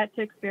 I've yet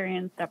to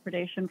experience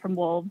depredation from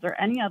wolves or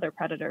any other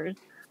predators,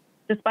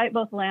 despite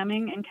both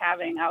lambing and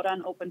calving out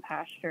on open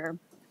pasture,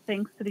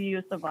 thanks to the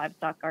use of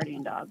livestock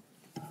guardian dogs.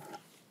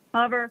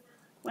 However,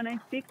 when I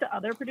speak to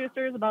other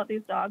producers about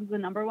these dogs, the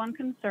number one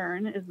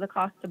concern is the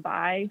cost to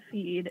buy,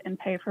 feed, and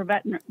pay for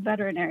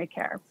veterinary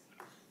care,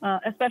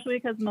 especially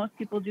because most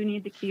people do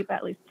need to keep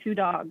at least 2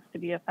 dogs to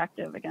be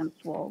effective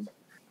against wolves.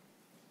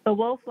 The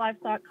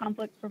Wolf-Livestock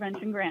Conflict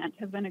Prevention Grant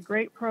has been a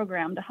great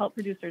program to help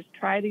producers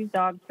try these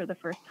dogs for the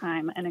first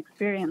time and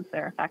experience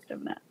their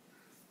effectiveness.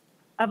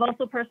 I've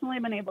also personally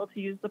been able to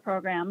use the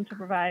program to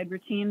provide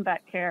routine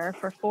vet care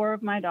for 4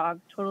 of my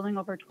dogs, totaling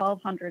over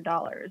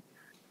 $1,200,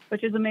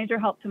 which is a major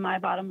help to my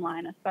bottom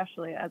line,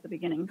 especially as a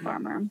beginning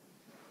farmer.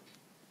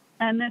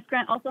 And this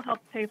grant also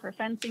helps pay for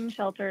fencing,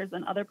 shelters,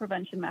 and other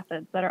prevention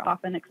methods that are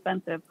often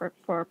expensive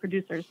for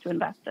producers to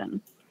invest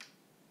in.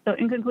 So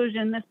in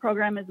conclusion, this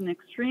program is an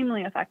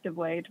extremely effective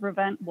way to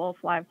prevent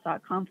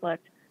wolf-livestock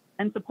conflict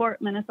and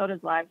support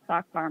Minnesota's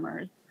livestock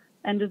farmers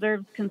and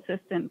deserves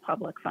consistent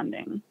public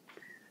funding.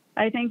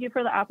 I thank you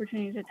for the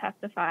opportunity to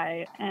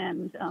testify,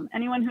 and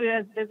anyone who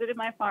has visited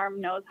my farm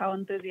knows how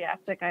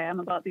enthusiastic I am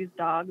about these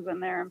dogs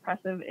and their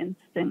impressive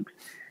instincts.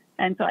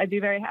 And so I'd be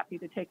very happy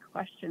to take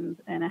questions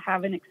and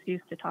have an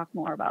excuse to talk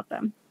more about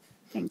them.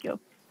 Thank you.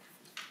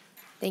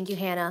 Thank you,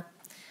 Hannah.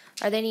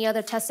 Are there any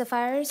other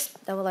testifiers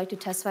that would like to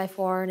testify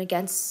for and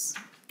against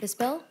this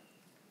bill?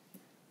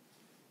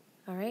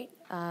 All right.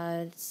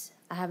 I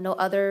have no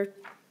other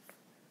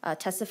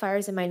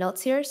testifiers in my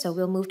notes here, so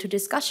we'll move to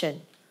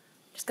discussion.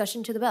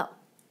 Discussion to the bill.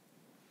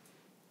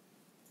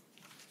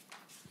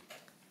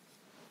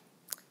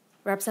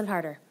 Representative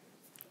Harder.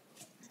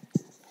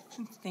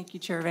 Thank you,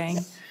 Chair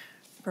Vang.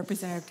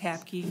 Representative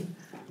Tabke.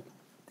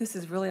 This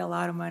is really a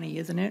lot of money,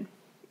 isn't it?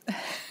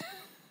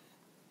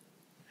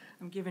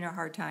 I'm giving her a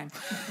hard time.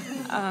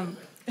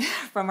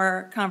 From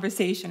our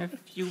conversation a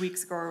few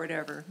weeks ago or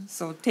whatever,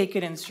 so take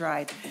it in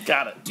stride.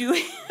 Got it.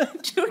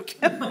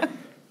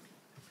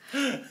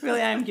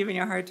 Really, I'm giving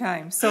you a hard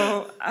time.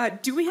 So,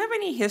 do we have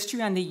any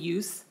history on the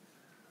use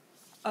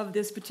of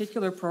this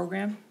particular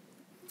program?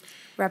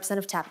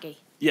 Representative Tabke.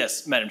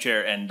 Yes, Madam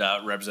Chair and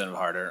Representative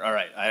Harder. All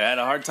right, I had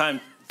a hard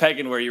time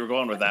pegging where you were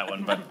going with that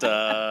one, but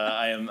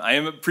I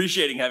am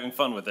appreciating having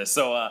fun with this.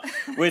 So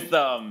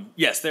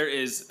yes, there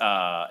is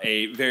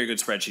a very good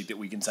spreadsheet that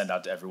we can send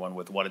out to everyone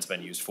with what it's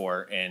been used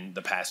for in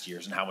the past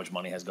years and how much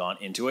money has gone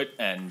into it.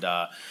 And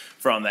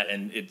from that,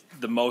 and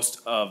the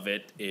most of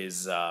it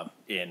is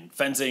in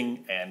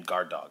fencing and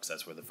guard dogs.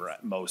 That's where the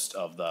most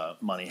of the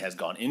money has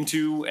gone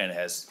into and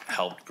has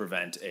helped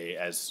prevent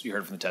as you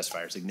heard from the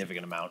testifier,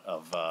 significant amount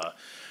of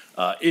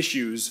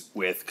issues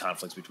with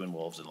conflicts between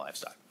wolves and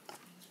livestock.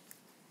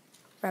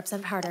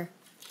 Representative Harder.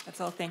 That's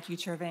all. Thank you,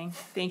 Chair Vang.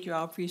 Thank you.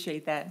 I'll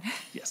appreciate that.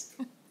 Yes.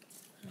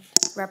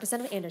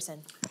 Representative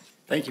Anderson.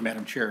 Thank you,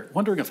 Madam Chair.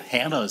 Wondering if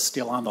Hannah is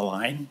still on the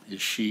line. Is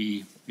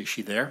she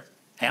there?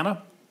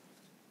 Hannah?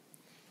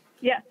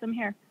 Yes, I'm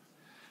here.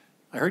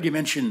 I heard you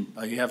mention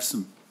you have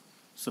some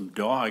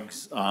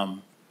dogs.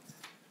 How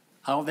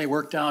have they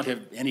worked out?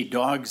 Have any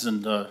dogs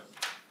and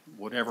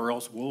whatever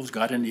else wolves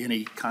got into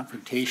any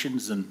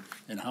confrontations, and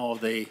how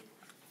have they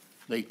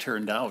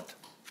turned out?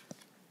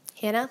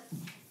 Hannah?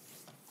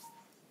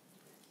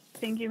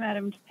 Thank you,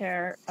 Madam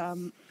Chair.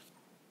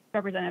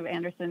 Representative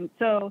Anderson.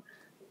 So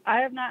I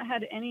have not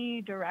had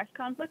any direct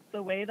conflicts.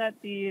 The way that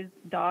these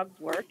dogs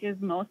work is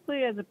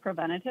mostly as a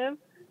preventative.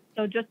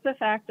 So just the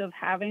fact of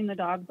having the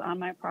dogs on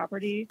my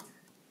property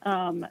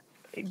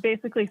it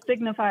basically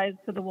signifies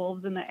to the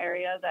wolves in the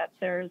area that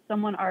there's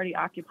someone already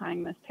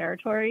occupying this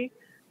territory.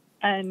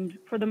 And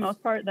for the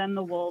most part, then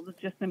the wolves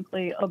just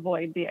simply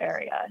avoid the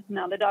area.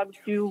 Now, the dogs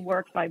do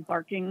work by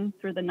barking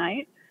through the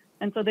night.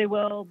 And so they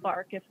will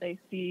bark if they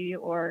see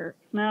or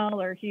smell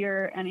or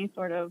hear any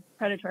sort of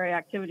predatory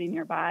activity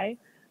nearby.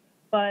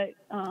 But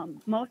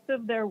most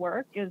of their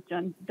work is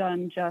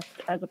done just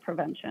as a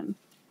prevention.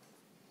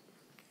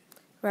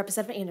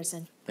 Representative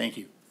Anderson. Thank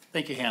you.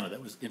 Thank you, Hannah.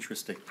 That was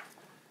interesting.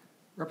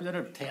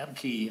 Representative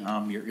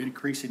Tabke, you're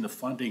increasing the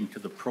funding to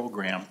the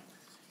program,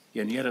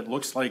 and yet it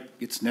looks like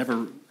it's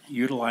never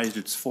utilized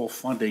its full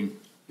funding,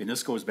 and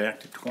this goes back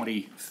to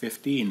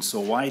 2015. So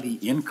why the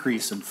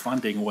increase in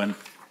funding when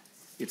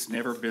it's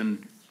never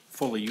been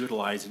fully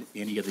utilized in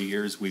any of the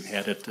years we've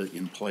had it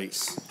in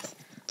place?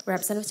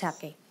 Representative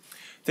Tabke.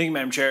 Thank you,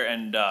 Madam Chair,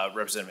 and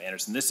Representative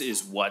Anderson. This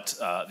is what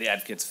the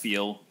advocates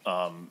feel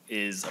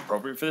is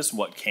appropriate for this, and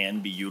what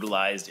can be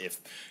utilized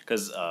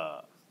because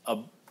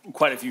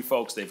quite a few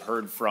folks they've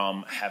heard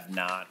from have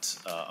not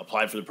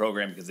applied for the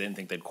program because they didn't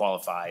think they'd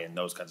qualify and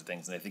those kinds of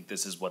things. And I think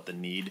this is what the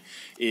need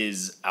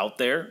is out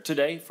there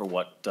today for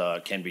what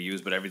can be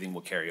used, but everything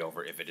will carry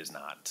over if it is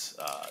not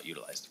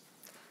utilized.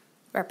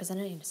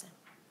 Representative Anderson.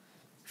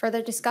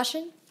 Further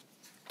discussion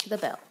to the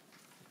bill?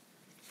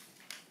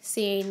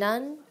 Seeing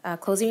none,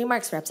 closing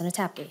remarks, Representative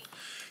Tabke.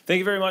 Thank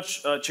you very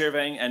much, Chair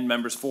Vang and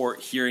members for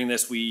hearing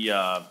this. We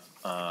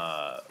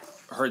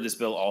heard this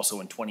bill also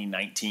in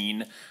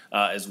 2019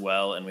 as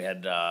well, and we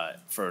had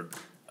for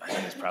I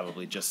think it's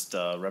probably just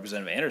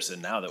Representative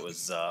Anderson now that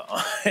was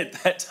at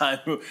that time.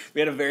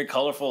 We had a very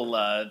colorful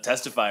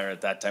testifier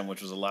at that time,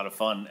 which was a lot of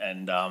fun.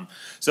 And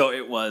so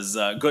it was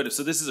good.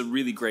 So this is a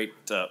really great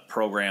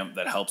program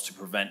that helps to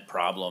prevent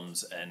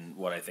problems, and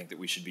what I think that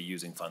we should be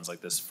using funds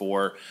like this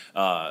for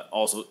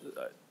also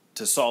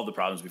to solve the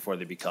problems before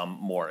they become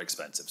more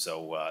expensive.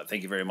 So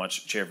thank you very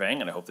much, Chair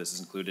Vang, and I hope this is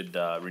included,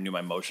 renew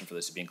my motion for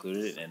this to be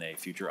included in a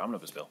future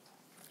omnibus bill.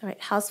 All right,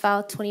 House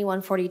File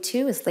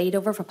 2142 is laid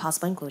over for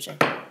possible inclusion.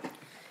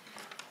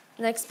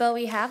 The next bill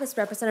we have is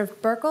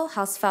Representative Burkel,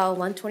 House File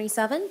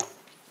 127.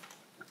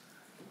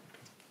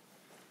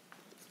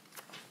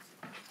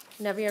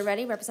 Whenever you're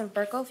ready, Representative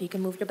Burkel, if you can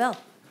move your bill.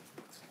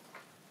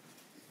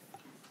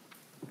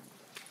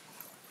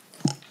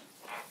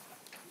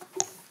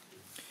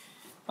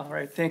 All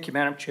right, thank you,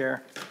 Madam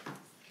Chair.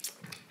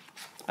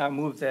 I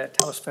move that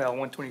House File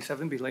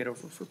 127 be laid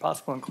over for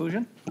possible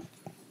inclusion.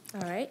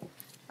 All right.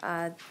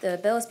 The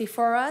bill is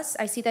before us.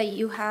 I see that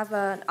you have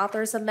an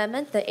author's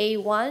amendment, the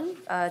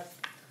A1.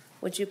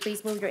 Would you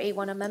please move your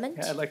A1 amendment?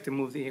 Yeah, I'd like to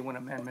move the A1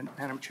 amendment,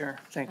 Madam Chair.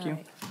 Thank you. All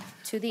right.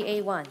 To the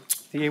A1.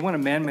 The A1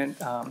 amendment,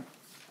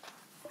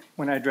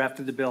 when I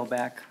drafted the bill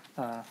back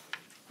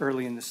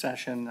early in the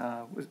session,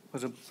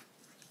 was a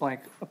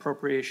blank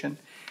appropriation.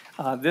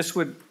 This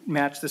would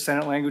match the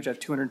Senate language at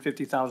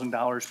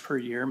 $250,000 per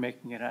year,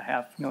 making it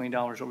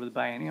 $500,000 over the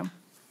biennium.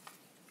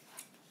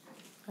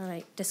 All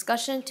right,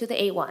 discussion to the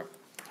A1.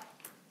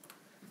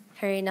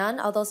 Hearing none,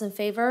 all those in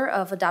favor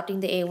of adopting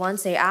the A1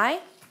 say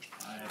aye.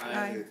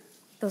 Aye.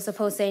 Those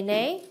opposed say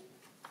nay.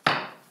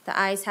 The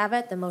ayes have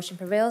it, the motion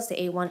prevails, the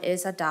A1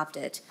 is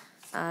adopted.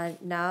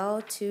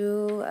 Now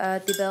to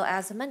the bill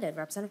as amended,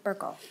 Representative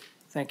Burkel.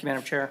 Thank you,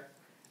 Madam Chair.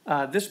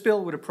 This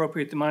bill would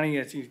appropriate the money,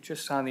 as you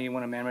just saw in the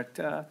A1 amendment,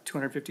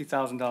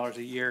 $250,000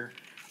 a year,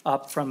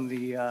 up from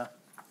the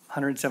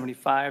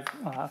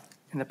 $175,000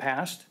 in the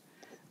past.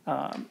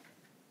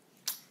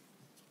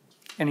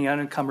 Any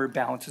unencumbered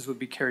balances would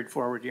be carried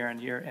forward year on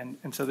year,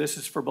 and so this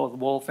is for both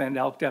wolf and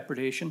elk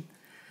depredation.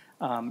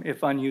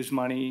 If unused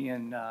money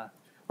and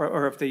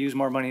or if they use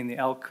more money in the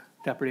elk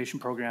depredation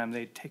program,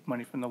 they'd take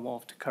money from the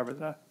wolf to cover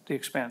the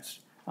expense,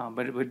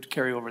 but it would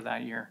carry over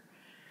that year.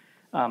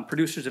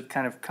 Producers have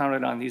kind of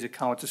counted on these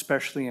accounts,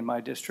 especially in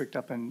my district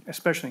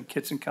especially in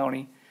Kitson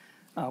County,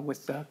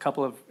 with a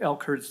couple of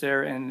elk herds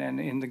there, and then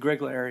in the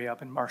Grigla area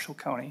up in Marshall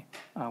County.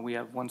 We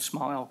have one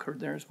small elk herd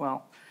there as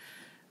well.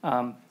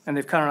 And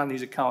they've counted on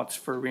these accounts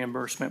for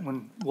reimbursement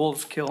when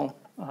wolves kill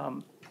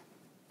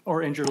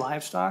or injure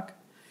livestock,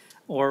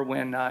 or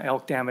when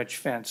elk damage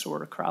fence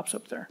or crops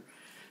up there.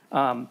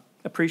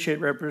 Appreciate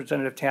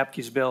Representative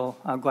Tabke's bill.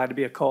 I'm glad to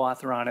be a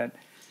co-author on it.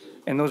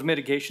 And those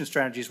mitigation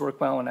strategies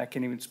work well, and I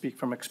can even speak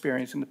from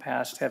experience in the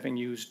past, having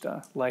used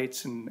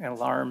lights and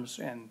alarms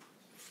and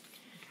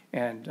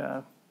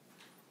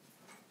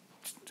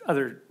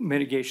other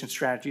mitigation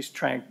strategies to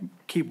try and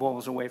keep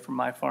wolves away from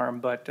my farm.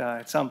 But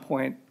at some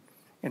point,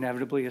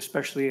 inevitably,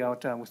 especially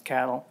out with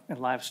cattle and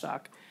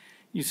livestock,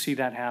 you see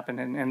that happen,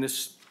 and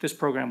this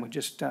program would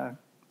just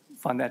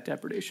fund that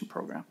depredation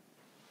program.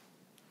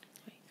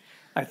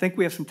 I think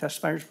we have some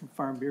testifiers from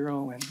Farm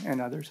Bureau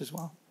and others as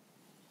well.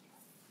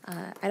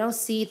 I don't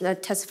see the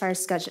testifier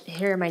schedule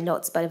here in my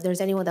notes, but if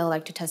there's anyone that would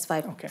like to testify,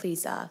 Okay.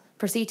 please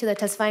proceed to the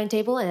testifying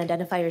table and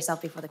identify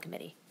yourself before the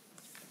committee.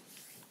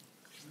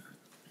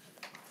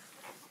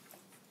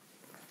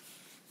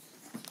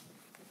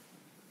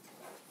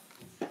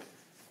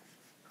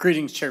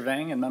 Greetings, Chair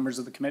Vang and members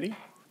of the committee.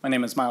 My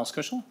name is Miles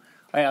Kushel.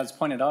 As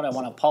pointed out, I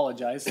want to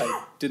apologize.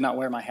 I did not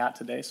wear my hat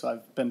today, so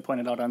I've been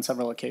pointed out on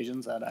several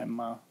occasions that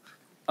I'm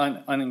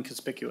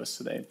uninconspicuous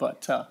today.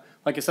 But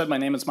like I said, my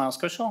name is Miles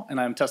Kushel,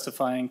 and I'm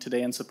testifying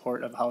today in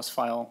support of House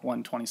File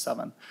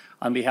 127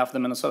 on behalf of the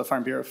Minnesota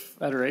Farm Bureau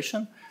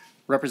Federation,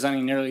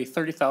 representing nearly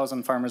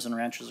 30,000 farmers and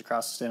ranchers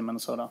across the state of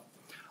Minnesota.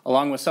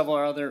 Along with several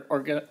other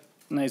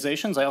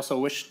organizations, I also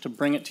wish to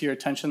bring it to your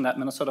attention that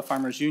Minnesota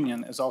Farmers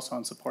Union is also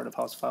in support of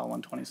House File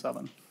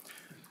 127.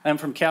 I am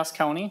from Cass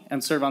County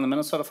and serve on the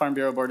Minnesota Farm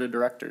Bureau Board of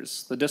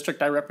Directors. The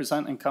district I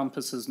represent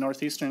encompasses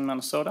northeastern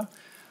Minnesota,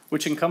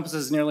 which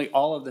encompasses nearly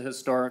all of the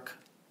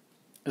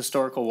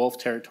historical wolf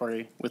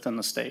territory within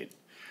the state.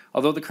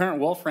 Although the current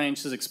wolf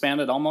range has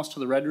expanded almost to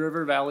the Red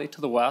River Valley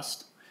to the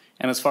west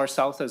and as far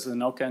south as the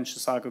Anoka and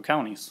Chisago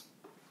counties.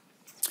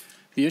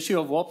 The issue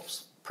of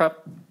wolf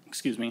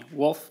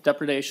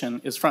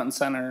depredation is front and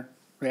center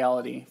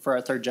reality for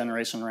our third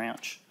generation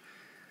ranch.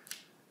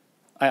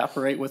 I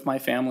operate with my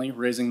family,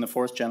 raising the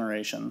fourth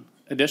generation.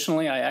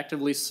 Additionally, I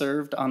actively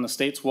served on the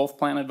state's Wolf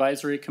Plan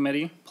Advisory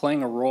Committee,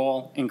 playing a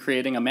role in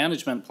creating a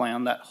management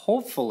plan that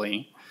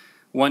hopefully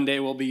one day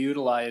will be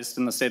utilized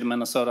in the state of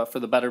Minnesota for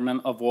the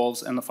betterment of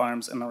wolves and the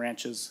farms and the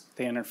ranches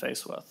they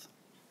interface with.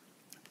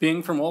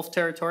 Being from wolf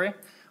territory,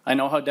 I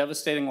know how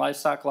devastating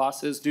livestock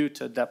loss is due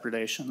to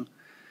depredation.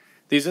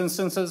 These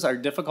instances are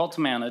difficult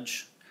to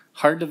manage,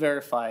 hard to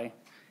verify,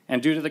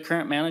 and due to the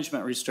current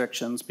management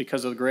restrictions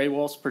because of the gray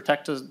wolf's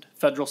protected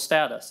federal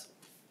status,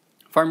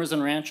 farmers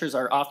and ranchers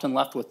are often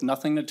left with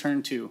nothing to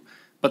turn to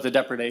but the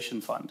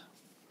depredation fund.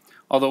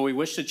 Although we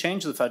wish to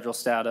change the federal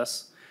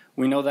status,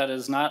 we know that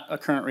is not a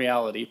current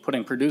reality,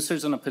 putting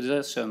producers in a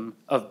position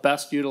of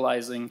best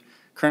utilizing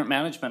current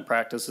management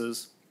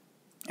practices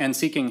and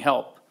seeking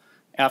help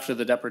after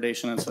the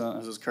depredation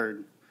incident has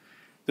occurred.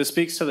 This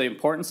speaks to the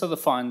importance of the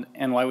fund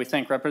and why we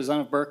thank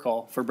Representative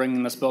Burkel for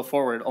bringing this bill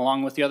forward,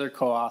 along with the other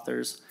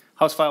co-authors.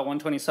 House File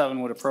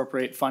 127 would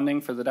appropriate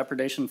funding for the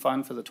depredation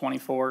fund for the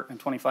 24 and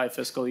 25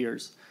 fiscal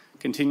years,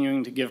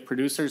 continuing to give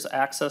producers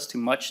access to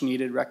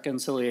much-needed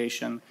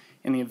reconciliation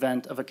in the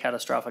event of a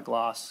catastrophic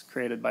loss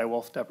created by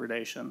wolf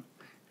depredation.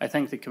 I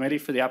thank the committee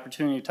for the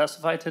opportunity to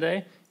testify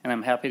today, and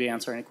I'm happy to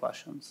answer any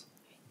questions.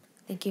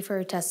 Thank you for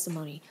your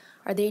testimony.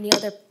 Are there any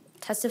other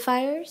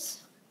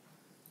testifiers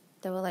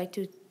that would like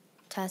to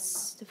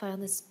testify on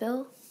this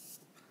bill?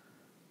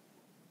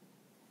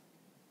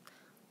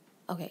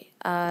 Okay,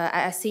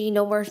 I see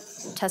no more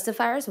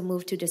testifiers. We'll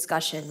move to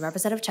discussion.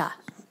 Representative Cha.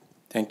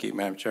 Thank you,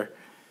 Madam Chair.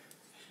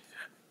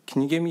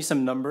 Can you give me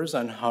some numbers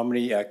on how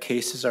many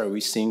cases are we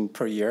seeing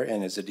per year,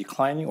 and is it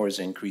declining or is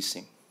it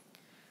increasing?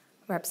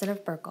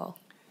 Representative Burkel.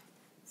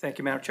 Thank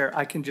you, Madam Chair.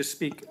 I can just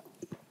speak,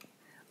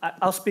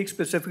 I'll speak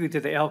specifically to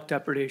the elk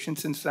depredation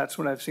since that's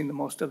what I've seen the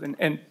most of.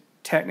 And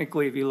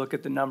technically, if you look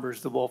at the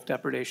numbers, the wolf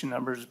depredation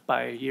numbers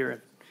by a year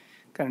have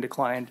kind of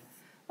declined.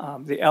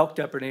 The elk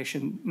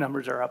depredation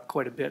numbers are up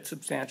quite a bit,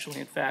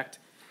 substantially. In fact,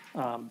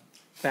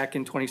 back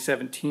in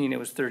 2017, it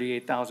was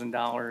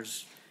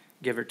 $38,000,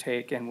 give or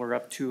take, and we're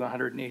up to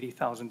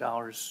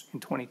 $180,000 in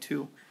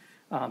 22.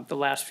 The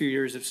last few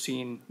years have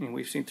seen,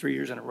 we've seen 3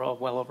 years in a row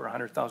of well over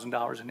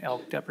 $100,000 in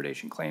elk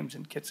depredation claims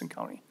in Kitson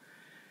County.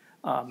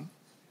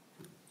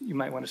 You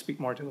might want to speak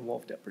more to the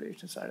wolf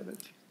depredation side of it.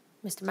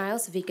 Mr.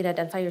 Miles, if you could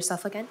identify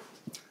yourself again.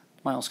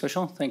 Miles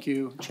Kushel, thank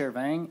you, Chair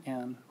Vang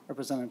and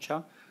Representative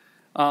Cha.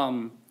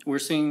 We're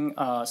seeing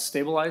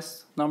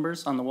stabilized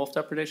numbers on the wolf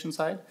depredation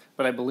side,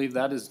 but I believe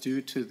that is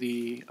due to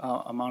the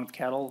amount of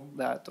cattle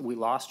that we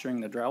lost during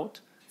the drought.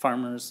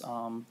 Farmers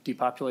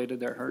depopulated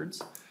their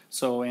herds.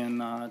 So in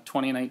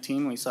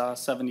 2019, we saw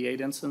 78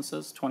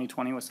 instances,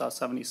 2020 we saw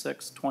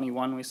 76,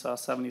 21 we saw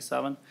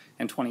 77,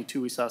 and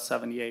 22 we saw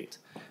 78.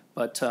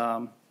 But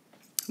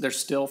there's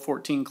still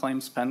 14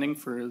 claims pending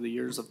for the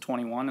years of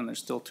 21, and there's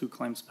still 2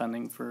 claims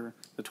pending for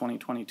the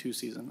 2022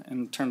 season.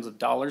 In terms of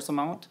dollars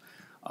amount,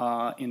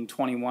 in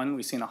 21,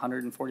 we've seen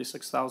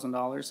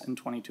 $146,000. In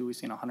 22, we've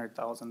seen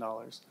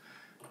 $100,000.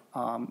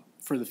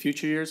 For the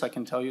future years, I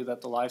can tell you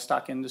that the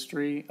livestock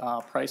industry,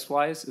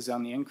 price-wise, is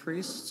on the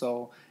increase.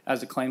 So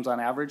as the claims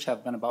on average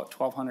have been about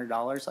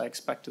 $1,200, I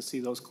expect to see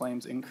those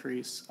claims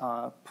increase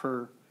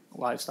per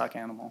livestock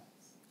animal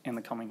in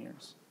the coming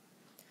years.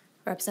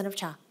 Representative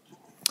Cha.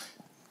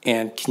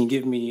 And can you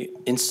give me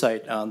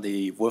insight on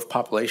the wolf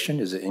population?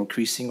 Is it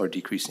increasing or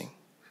decreasing?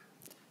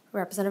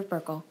 Representative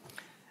Burkel.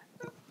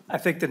 I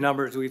think the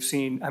numbers we've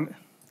seen,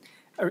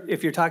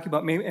 if you're talking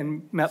about me,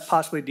 and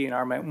possibly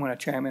DNR might want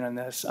to chime in on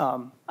this,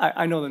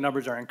 I know the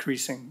numbers are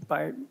increasing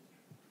by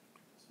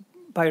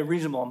a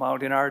reasonable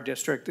amount in our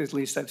district. At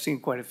least I've seen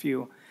quite a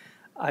few.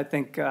 I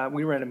think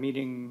we were at a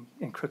meeting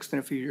in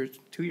Crookston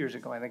 2 years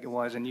ago, I think it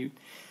was, and you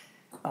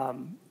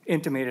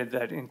intimated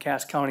that in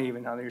Cass County,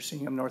 even now, you're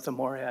seeing them north of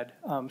Moorhead.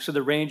 So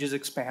the range is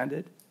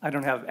expanded. I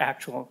don't have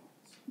actual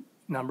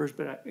numbers,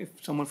 but if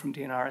someone from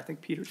DNR, I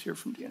think Peter's here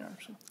from DNR.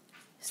 So.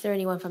 Is there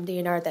anyone from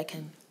DNR that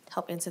can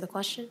help answer the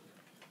question?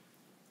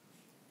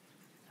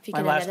 If you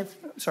can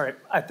sorry,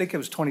 I think it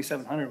was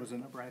 2,700 was the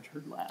number I'd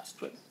heard last,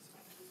 but.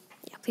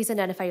 Yeah, please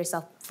identify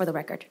yourself for the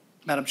record.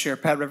 Madam Chair,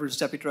 Pat Rivers,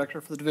 Deputy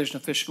Director for the Division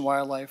of Fish and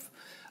Wildlife.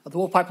 The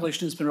wolf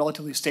population has been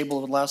relatively stable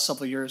over the last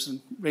several years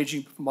and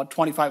ranging from about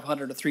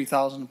 2,500 to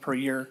 3,000 per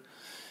year.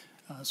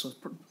 So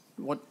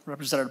what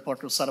Representative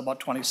Burkel said, about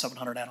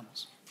 2,700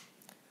 animals.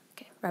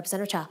 Okay,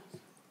 Representative Cha.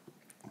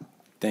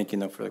 Thank you.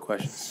 No further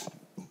questions.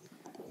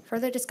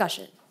 Further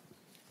discussion?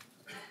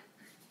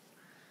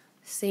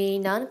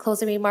 Seeing none,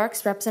 closing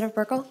remarks, Representative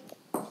Burkel.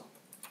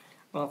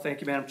 Well,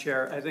 thank you, Madam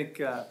Chair. I think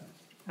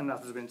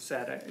enough has been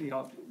said.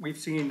 We've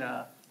seen,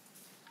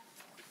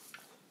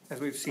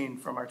 as we've seen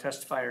from our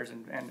testifiers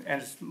and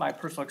as my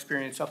personal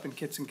experience up in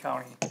Kitson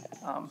County,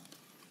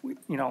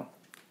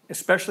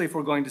 especially if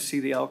we're going to see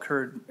the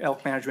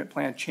elk management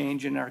plan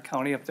change in our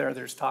county up there,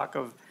 there's talk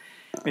of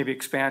maybe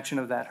expansion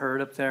of that herd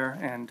up there,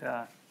 and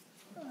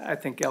I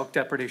think elk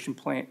depredation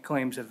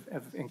claims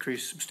have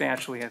increased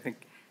substantially. I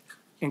think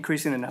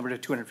increasing the number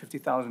to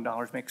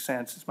 $250,000 makes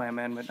sense, as my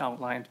amendment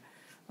outlined.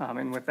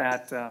 And with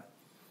that,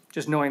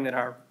 just knowing that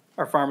our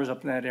farmers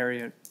up in that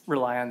area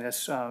rely on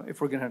this, if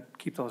we're going to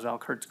keep those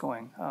elk herds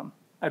going,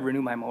 I'd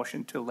renew my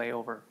motion to lay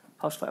over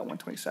House File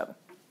 127.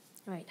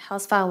 All right,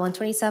 House File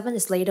 127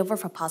 is laid over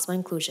for possible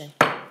inclusion.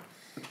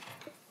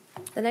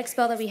 The next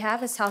bill that we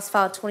have is House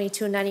File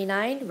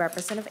 2299,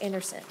 Representative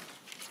Anderson.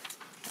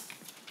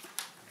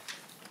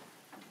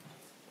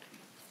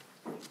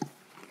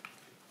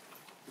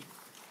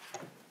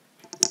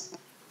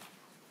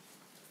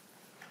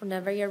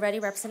 Whenever you're ready,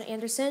 Representative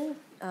Anderson,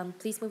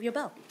 please move your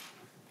bill.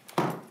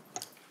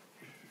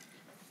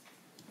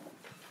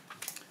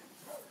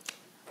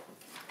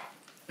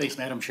 Thanks,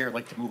 Madam Chair. I'd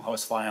like to move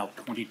House File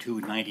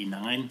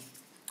 2299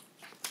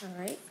 All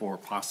right, for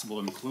possible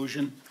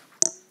inclusion.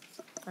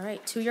 all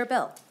right, to your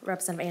bill,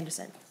 Representative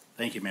Anderson.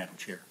 Thank you, Madam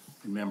Chair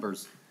and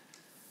members.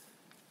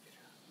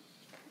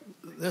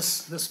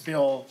 This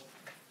bill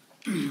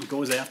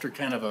goes after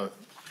kind of a,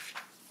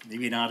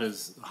 maybe not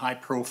as high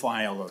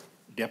profile a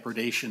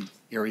depredation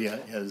area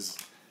as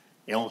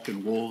elk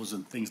and wolves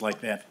and things like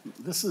that.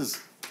 This is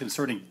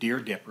concerning deer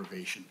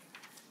deprivation.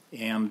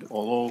 And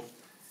although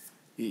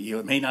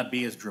it may not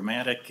be as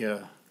dramatic,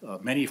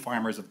 many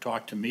farmers have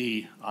talked to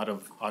me out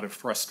of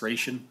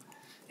frustration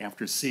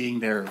after seeing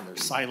their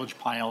silage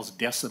piles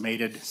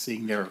decimated,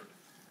 seeing their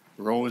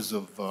rows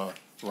of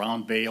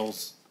round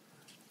bales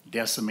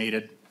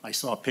decimated. I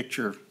saw a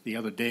picture the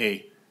other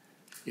day.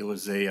 It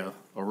was a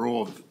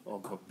row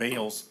of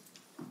bales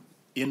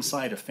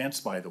inside a fence,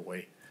 by the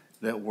way,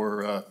 that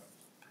were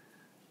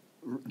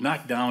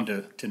knocked down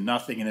to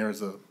nothing, and there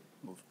was a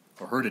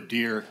herd of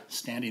deer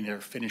standing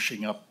there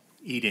finishing up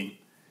eating,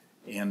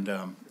 and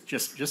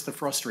just the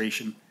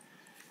frustration.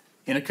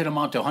 And it could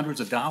amount to hundreds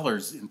of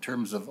dollars in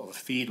terms of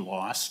feed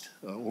lost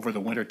over the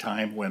winter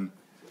time when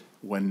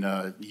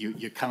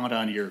you count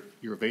on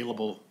your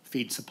available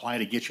feed supply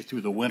to get you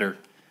through the winter.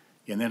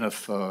 And then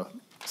if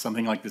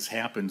something like this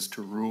happens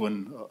to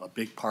ruin a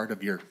big part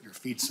of your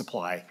feed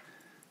supply,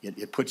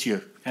 it puts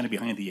you kind of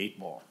behind the eight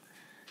ball.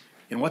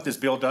 And what this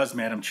bill does,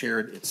 Madam Chair,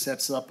 it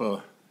sets up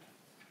a,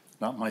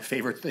 not my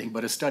favorite thing,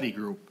 but a study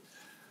group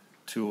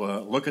to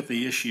look at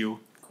the issue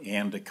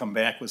and to come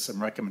back with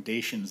some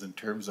recommendations in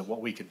terms of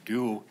what we could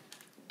do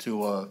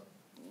to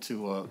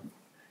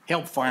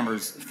help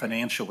farmers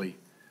financially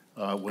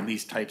when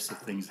these types of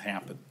things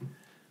happen.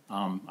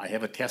 I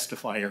have a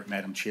testifier,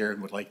 Madam Chair,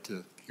 and would like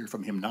to hear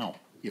from him now,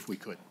 if we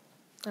could.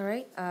 All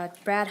right,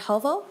 Brad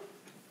Hovo,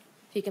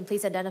 if you can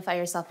please identify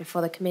yourself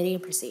before the committee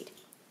and proceed.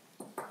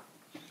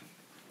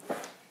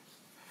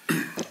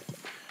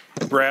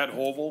 Brad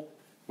Hovel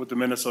with the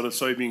Minnesota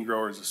Soybean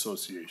Growers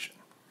Association.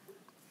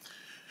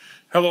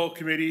 Hello,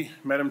 committee,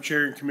 Madam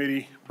Chair and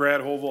committee.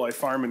 Brad Hovel. I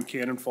farm in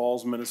Cannon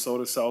Falls,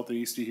 Minnesota, south and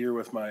east of here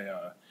with my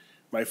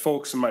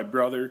folks and my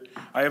brother.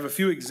 I have a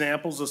few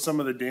examples of some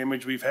of the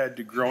damage we've had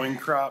to growing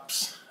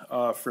crops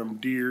from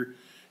deer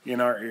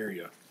in our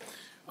area.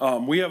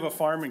 We have a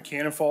farm in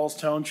Cannon Falls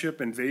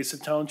Township and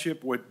Vesa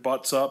Township, which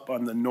butts up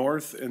on the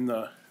north and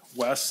the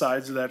west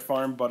sides of that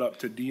farm, but up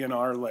to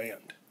DNR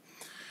land.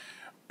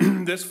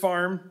 This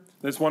farm,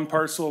 this one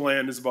parcel of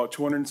land is about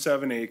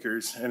 207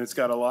 acres, and it's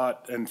got a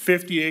lot, and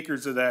 50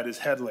 acres of that is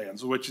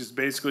headlands, which is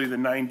basically the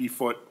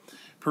 90-foot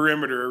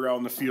perimeter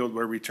around the field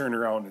where we turn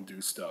around and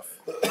do stuff.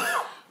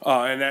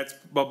 And that's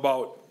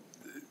about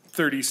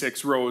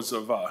 36 rows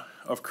of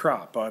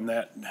crop on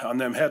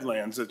them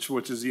headlands,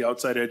 which is the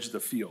outside edge of the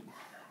field.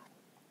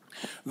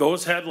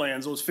 Those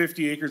headlands, those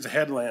 50 acres of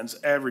headlands,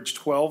 average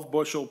 12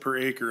 bushel per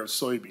acre of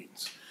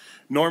soybeans.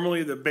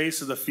 Normally, the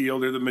base of the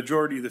field, or the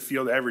majority of the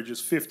field, averages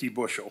 50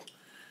 bushel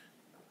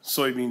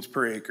soybeans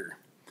per acre.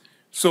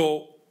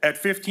 So at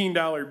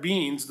 $15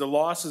 beans, the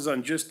losses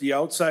on just the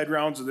outside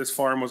rounds of this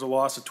farm was a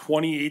loss of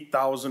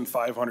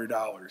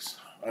 $28,500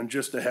 on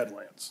just the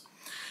headlands.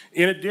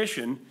 In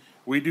addition,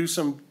 we do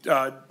some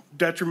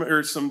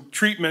some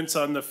treatments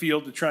on the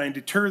field to try and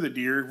deter the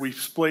deer. We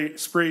spray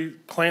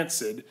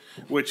Plantsid,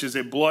 which is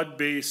a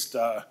blood-based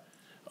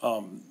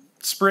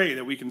spray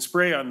that we can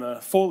spray on the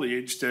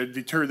foliage to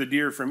deter the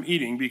deer from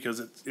eating because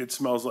it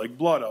smells like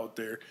blood out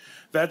there.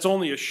 That's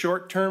only a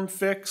short-term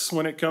fix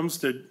when it comes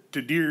to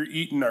deer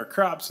eating our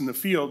crops in the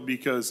field,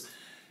 because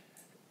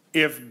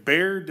if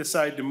bear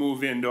decide to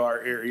move into our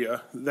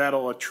area,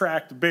 that'll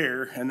attract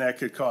bear, and that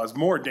could cause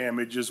more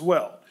damage as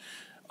well.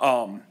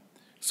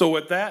 So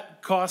what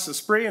that costs of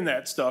spraying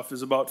that stuff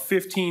is about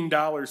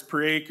 $15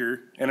 per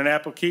acre and an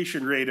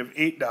application rate of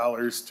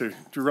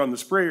 $8 to run the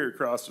sprayer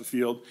across the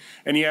field,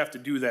 and you have to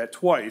do that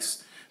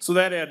twice. So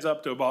that adds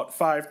up to about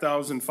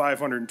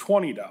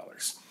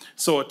 $5,520.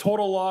 So a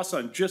total loss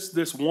on just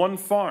this one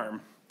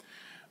farm,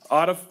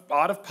 out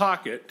of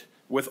pocket,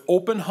 with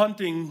open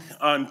hunting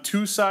on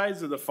two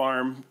sides of the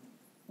farm,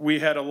 we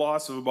had a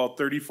loss of about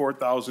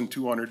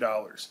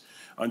 $34,200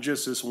 on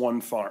just this one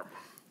farm.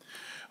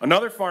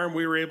 Another farm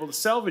we were able to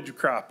salvage a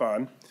crop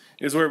on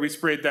is where we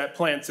sprayed that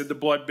Plantsid, the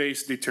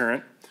blood-based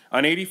deterrent,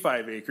 on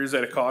 85 acres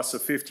at a cost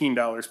of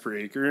 $15 per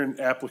acre and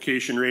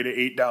application rate of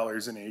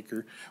 $8 an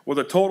acre, with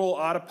a total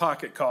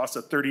out-of-pocket cost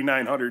of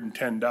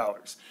 $3,910.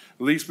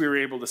 At least we were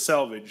able to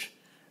salvage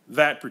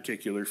that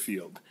particular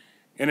field.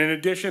 And in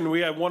addition, we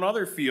had one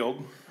other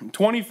field, a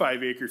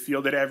 25-acre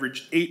field, that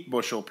averaged 8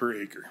 bushel per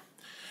acre.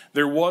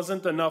 There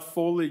wasn't enough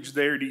foliage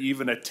there to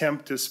even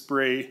attempt to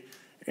spray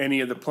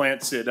any of the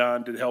Plantsid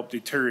on to help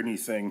deter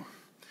anything.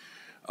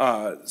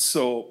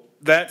 So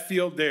that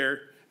field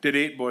there did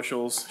 8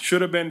 bushels,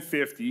 should have been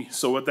 50.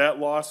 So with that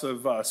loss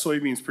of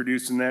soybeans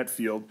produced in that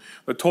field,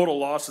 the total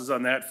losses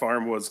on that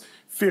farm was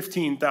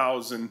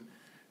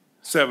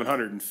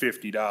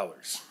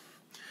 $15,750.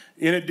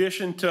 In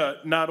addition to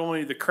not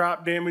only the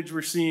crop damage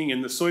we're seeing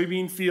in the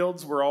soybean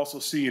fields, we're also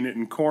seeing it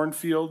in corn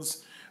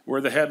fields.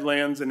 where the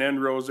headlands and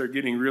end rows are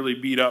getting really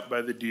beat up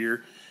by the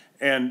deer.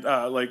 And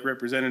like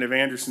Representative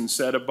Anderson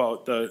said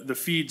about the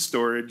feed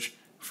storage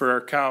for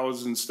our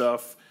cows and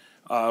stuff,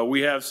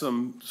 we have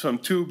some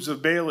tubes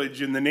of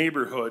baleage in the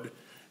neighborhood,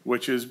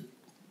 which is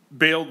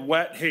baled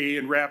wet hay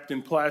and wrapped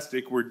in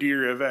plastic, where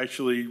deer have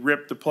actually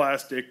ripped the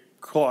plastic,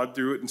 clawed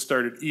through it, and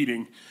started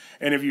eating.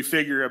 And if you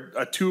figure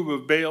a tube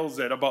of bales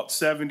at about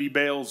 70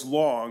 bales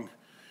long,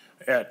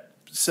 at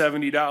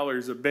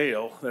 $70 a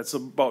bale, that's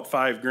about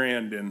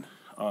 $5,000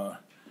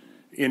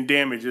 in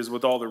damages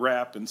with all the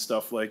wrap and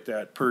stuff like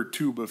that per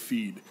tube of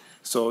feed.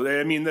 So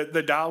I mean,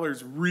 the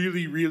dollars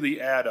really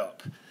add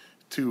up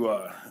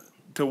to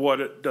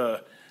what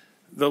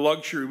the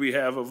luxury we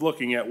have of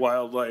looking at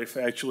wildlife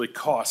actually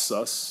costs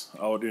us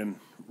out in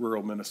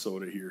rural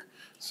Minnesota here.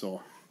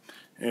 So,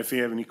 and if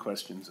you have any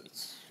questions,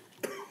 it's.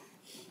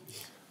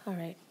 All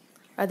right.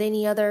 Are there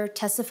any other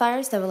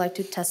testifiers that would like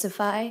to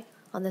testify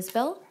on this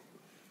bill?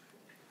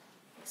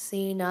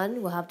 Seeing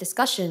none, we'll have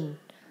discussion.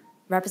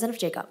 Representative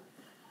Jacob.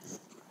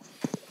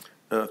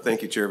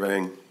 Thank you, Chair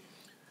Vang.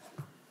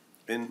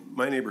 In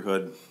my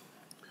neighborhood,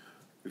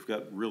 we've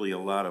got really a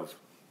lot of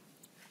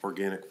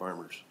organic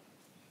farmers.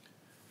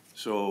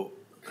 So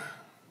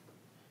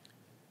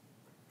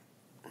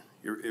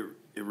it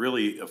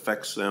really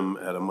affects them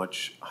at a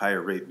much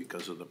higher rate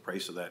because of the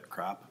price of that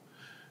crop.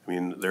 I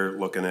mean, they're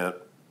looking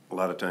at a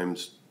lot of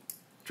times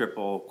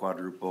triple,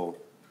 quadruple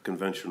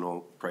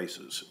conventional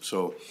prices.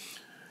 So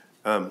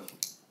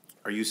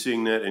are you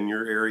seeing that in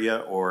your area,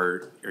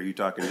 or are you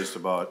talking just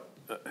about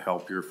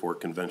help here for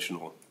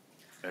conventional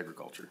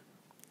agriculture?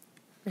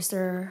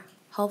 Mr.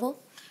 Hovell?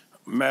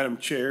 Madam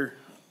Chair,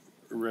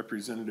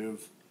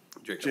 Representative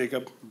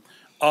Jacob.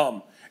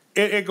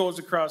 It goes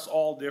across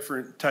all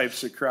different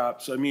types of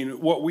crops. I mean,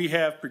 what we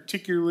have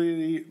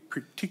particularly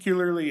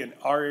in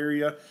our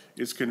area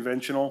is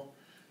conventional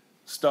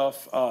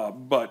stuff,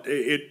 but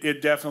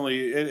it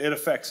definitely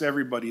affects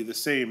everybody the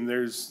same.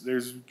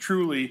 There's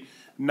truly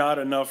not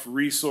enough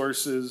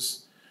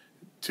resources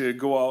to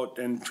go out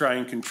and try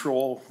and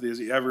control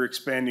the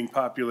ever-expanding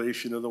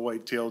population of the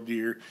white-tailed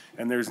deer,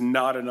 and there's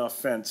not enough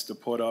fence to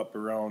put up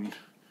around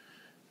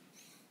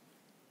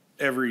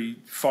every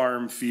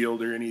farm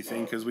field or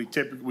anything, because we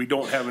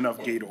don't have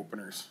enough gate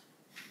openers.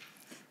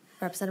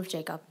 Representative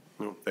Jacob.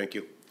 No, thank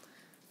you.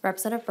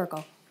 Representative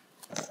Burkel.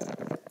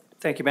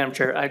 Thank you, Madam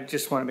Chair. I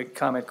just want to make a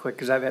comment quick,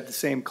 because I've had the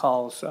same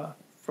calls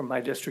from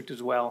my district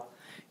as well,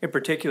 in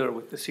particular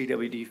with the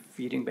CWD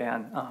feeding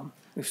ban.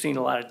 We've seen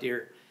a lot of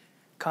deer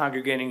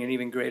congregating in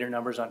even greater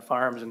numbers on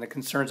farms, and the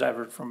concerns I've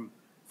heard from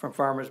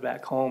farmers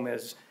back home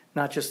is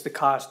not just the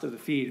cost of the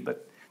feed,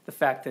 but the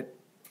fact that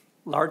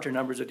larger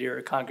numbers of deer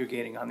are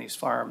congregating on these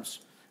farms,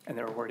 and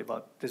they're worried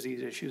about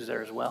disease issues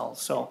there as well.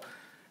 So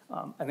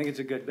I think it's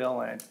a good bill,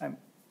 and I'm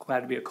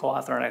glad to be a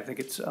co-author, and I think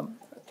it's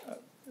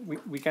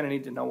we kind of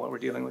need to know what we're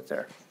dealing with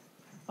there.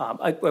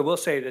 I will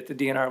say that the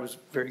DNR was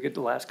very good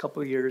the last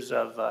couple of years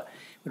of, would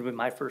have been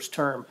my first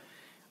term.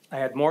 I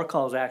had more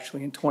calls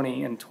actually in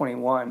 20 and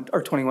 21,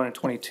 or 21 and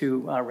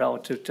 22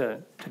 relative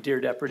to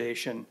deer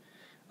depredation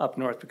up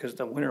north because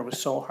the winter was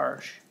so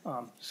harsh.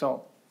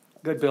 So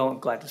good bill, I'm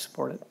glad to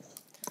support it.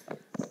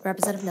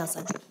 Representative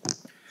Nelson.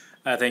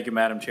 Thank you,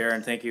 Madam Chair,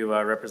 and thank you,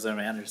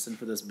 Representative Anderson,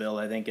 for this bill.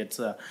 I think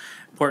it's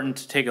important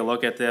to take a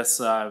look at this.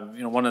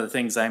 One of the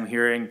things I'm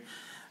hearing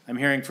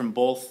from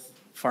both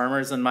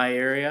farmers in my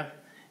area,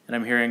 and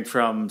I'm hearing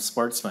from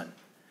sportsmen,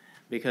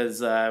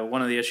 because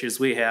one of the issues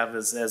we have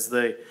is as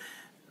the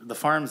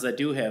farms that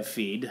do have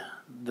feed,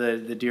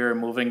 the deer are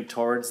moving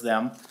towards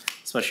them,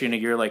 especially in a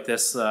year like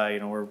this.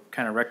 We're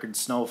kind of record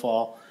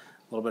snowfall,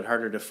 a little bit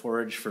harder to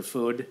forage for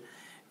food,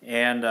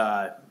 and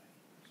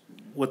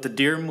with the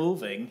deer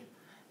moving,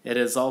 it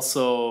has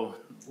also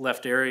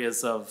left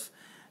areas of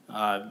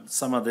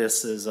some of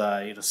this is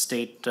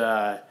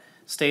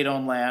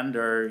state-owned land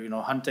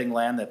or hunting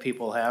land that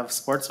people have,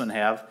 sportsmen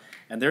have,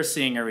 and they're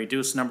seeing a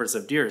reduced numbers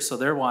of deer, so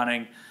they're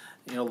wanting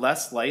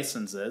less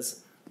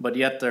licenses, but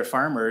yet their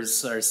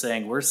farmers are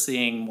saying we're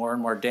seeing more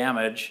and more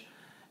damage,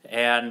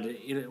 and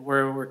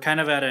we're kind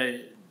of at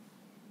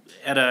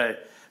a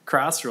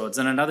crossroads.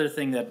 And another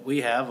thing that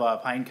we have,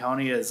 Pine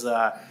County is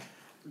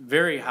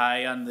very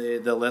high on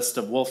the list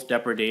of wolf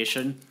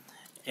depredation,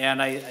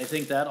 and I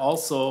think that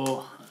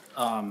also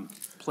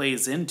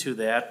plays into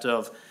that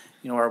of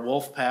our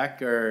wolf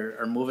pack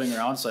are moving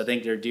around, so I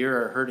think their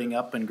deer are herding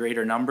up in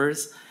greater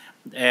numbers,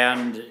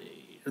 and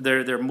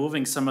they're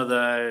moving some of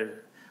the,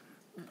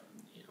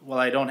 well,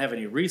 I don't have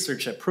any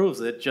research that proves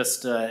it,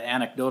 just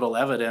anecdotal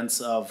evidence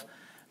of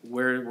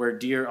where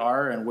deer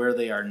are and where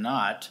they are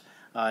not,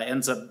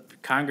 ends up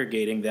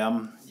congregating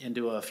them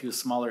into a few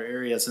smaller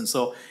areas, and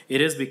so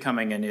it is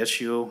becoming an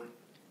issue.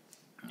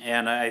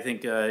 And I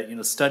think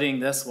studying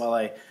this,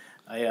 while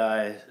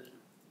I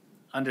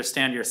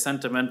understand your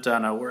sentiment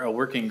on a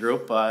working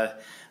group, I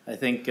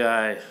think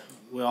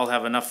we all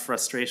have enough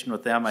frustration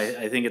with them.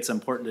 I think it's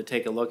important to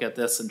take a look at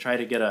this and try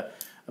to get a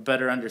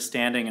better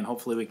understanding, and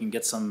hopefully we can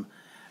get some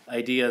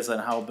ideas on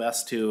how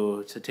best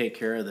to take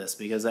care of this,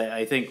 because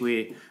I think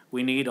we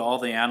need all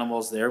the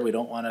animals there. We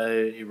don't want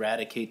to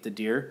eradicate the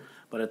deer,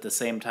 but at the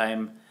same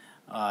time,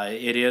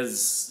 it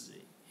is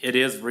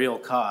real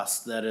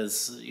cost that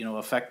is, you know,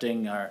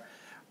 affecting our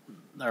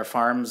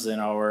farms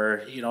and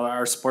our, you know,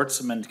 our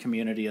sportsman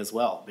community as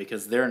well,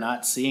 because they're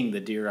not seeing the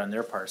deer on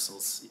their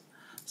parcels.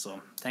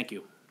 So, thank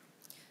you.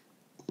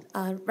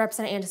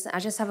 Representative Anderson, I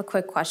just have a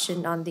quick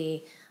question on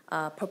the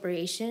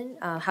appropriation.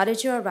 How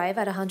did you arrive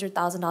at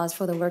 $100,000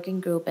 for the working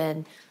group,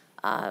 and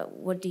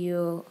what do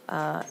you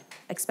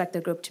expect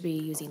the group to be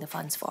using the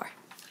funds for?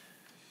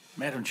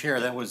 Madam Chair,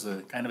 that was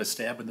a kind of a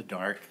stab in the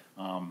dark.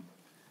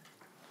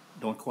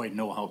 Don't quite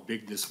know how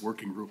big this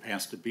working group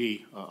has to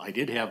be. I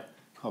did have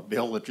a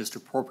bill that just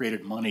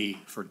appropriated money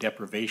for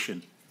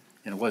deprivation,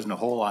 and it wasn't a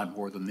whole lot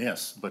more than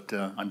this, but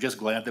I'm just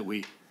glad that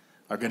we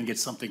are gonna get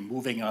something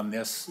moving on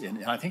this,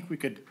 and I think we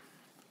could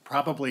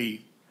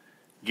probably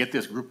get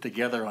this group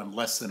together on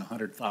less than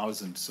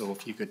 100,000. So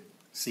if you could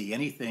see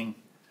anything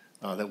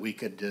that we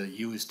could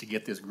use to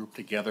get this group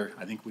together,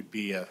 I think we'd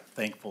be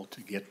thankful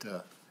to get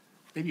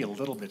maybe a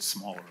little bit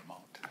smaller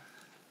amount.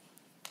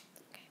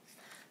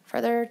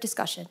 Further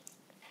discussion?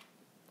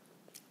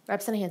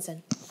 Representative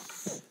Hansen.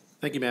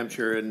 Thank you, Madam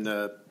Chair,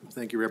 and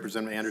thank you,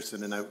 Representative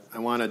Anderson. And I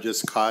want to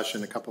just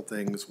caution a couple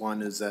things.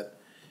 One is that,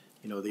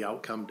 you know, the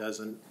outcome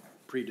doesn't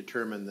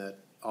predetermine that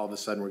all of a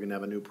sudden we're going to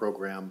have a new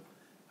program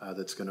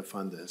that's going to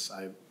fund this.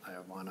 I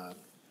want to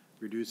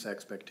reduce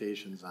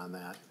expectations on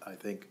that. I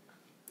think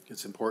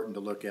it's important to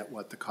look at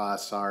what the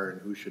costs are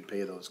and who should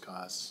pay those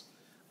costs.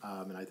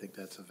 And I think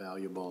that's a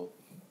valuable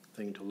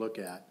thing to look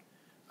at.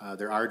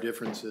 There are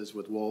differences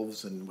with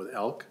wolves and with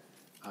elk.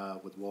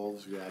 With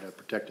wolves, you had a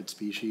protected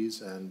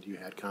species and you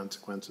had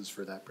consequences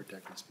for that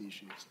protected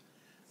species.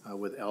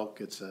 With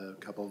elk, it's a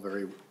couple of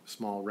very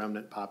small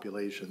remnant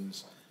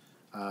populations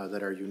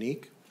that are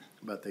unique,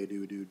 but they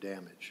do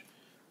damage.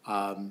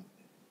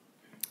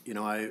 You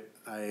know,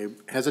 I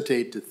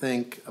hesitate to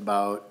think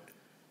about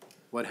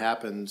what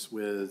happens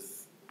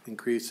with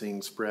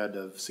increasing spread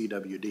of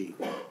CWD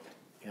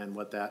and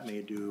what that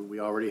may do. We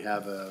already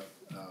have a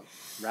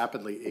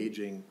rapidly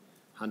aging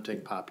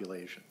hunting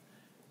population,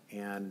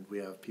 and we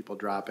have people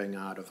dropping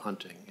out of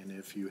hunting. And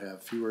if you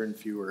have fewer and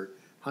fewer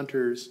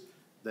hunters,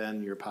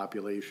 then your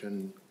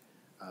population,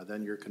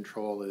 then your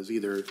control is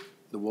either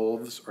the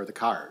wolves or the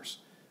cars.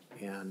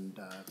 And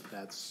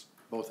that's,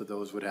 both of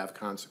those would have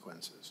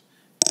consequences.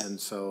 And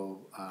so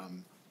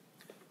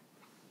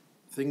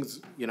things,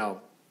 you know,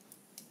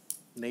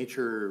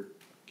 nature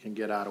can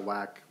get out of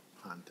whack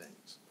on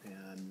things.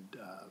 And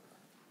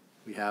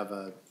we have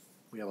a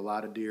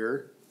lot of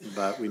deer,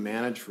 but we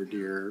manage for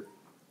deer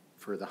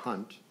for the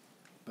hunt.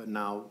 But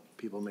now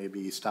people may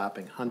be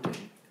stopping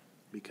hunting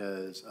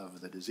because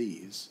of the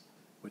disease,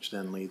 which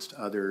then leads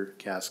to other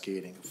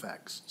cascading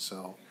effects.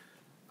 So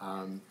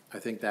I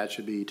think that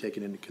should be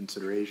taken into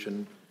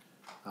consideration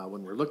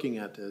when we're looking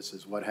at this,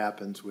 is what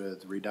happens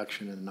with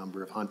reduction in the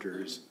number of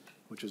hunters,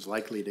 which is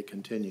likely to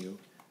continue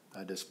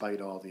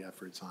despite all the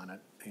efforts on it,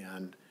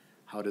 and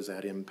how does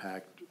that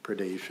impact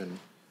predation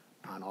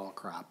on all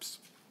crops,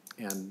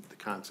 and the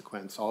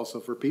consequence also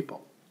for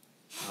people.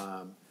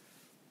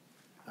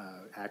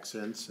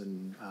 Accidents,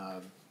 and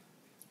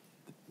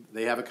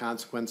they have a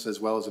consequence as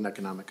well as an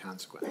economic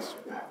consequence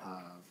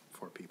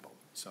for people.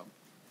 So,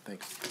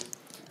 thanks.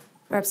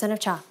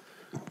 Representative Cha.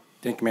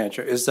 Thank you,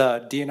 Manager. Is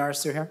DNR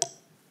still here?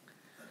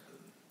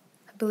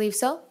 I believe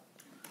so.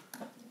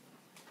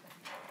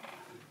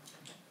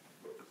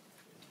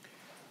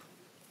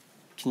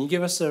 Can you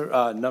give us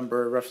a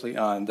number roughly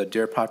on the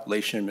deer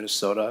population in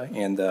Minnesota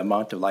and the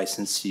amount of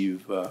license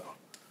you've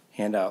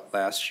handed out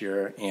last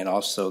year, and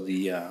also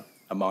the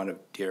amount of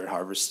deer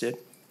harvested?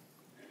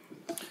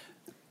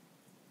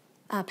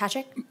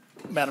 Patrick?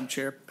 Madam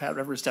Chair, Pat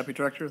Rivers, Deputy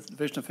Director of the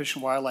Division of Fish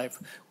and Wildlife.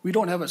 We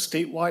don't have a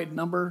statewide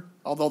number,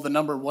 although the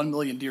number 1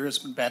 million deer has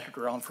been batted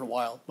around for a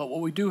while. But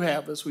what we do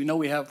have is, we know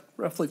we have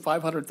roughly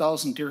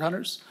 500,000 deer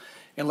hunters,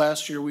 and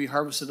last year we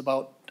harvested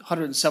about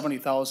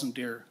 170,000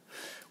 deer.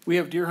 We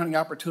have deer hunting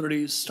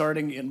opportunities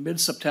starting in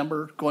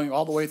mid-September, going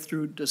all the way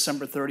through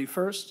December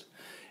 31st,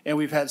 and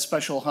we've had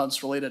special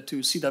hunts related to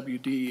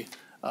CWD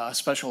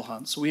special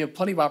hunts. So we have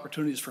plenty of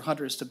opportunities for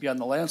hunters to be on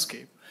the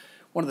landscape.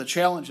 One of the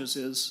challenges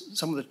is,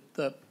 some of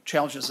the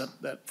challenges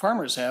that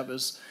farmers have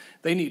is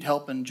they need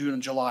help in June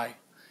and July.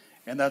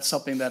 And that's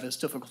something that is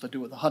difficult to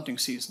do with the hunting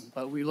season.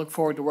 But we look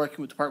forward to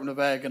working with Department of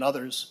Ag and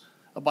others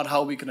about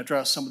how we can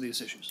address some of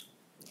these issues.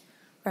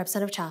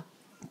 Representative Cha.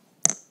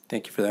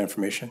 Thank you for that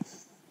information.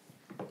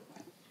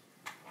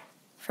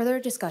 Further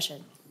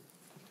discussion?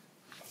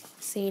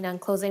 Seeing on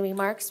closing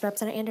remarks,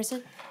 Representative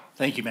Anderson?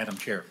 Thank you, Madam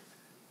Chair.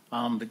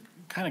 To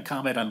kind of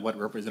comment on what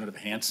Representative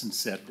Hansen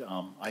said,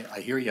 I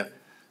hear you,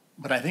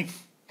 but I think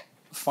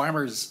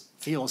farmers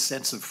feel a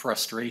sense of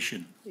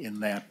frustration in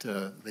that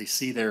they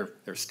see their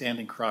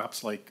standing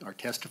crops, like our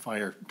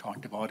testifier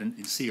talked about,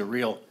 and see a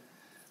real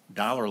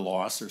dollar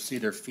loss, or see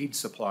their feed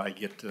supply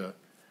get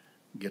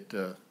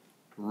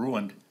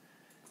ruined.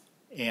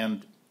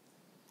 And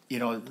you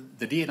know,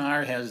 the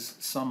DNR has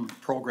some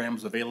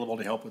programs available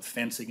to help with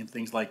fencing and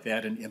things like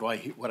that, and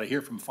what I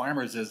hear from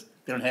farmers is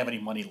they don't have any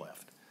money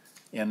left.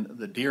 And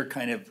the deer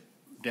kind of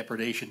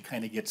depredation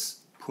kind of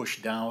gets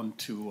pushed down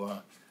to,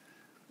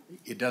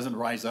 it doesn't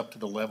rise up to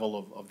the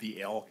level of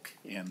the elk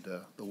and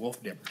the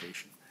wolf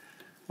depredation.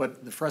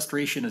 But the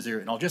frustration is there,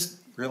 and I'll just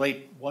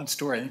relate one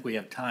story, I think we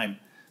have time.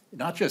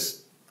 Not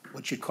just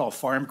what you'd call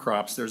farm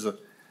crops, there's the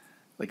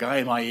guy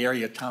in my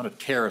area, town of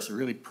Terrace, a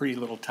really pretty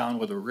little town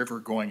with a river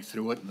going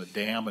through it and the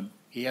dam, and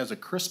he has a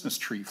Christmas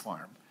tree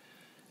farm.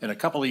 And a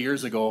couple of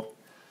years ago,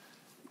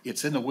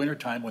 it's in the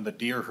wintertime when the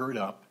deer herd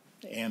up,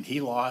 and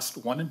he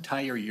lost one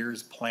entire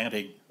year's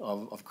planting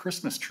of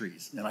Christmas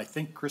trees. And I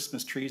think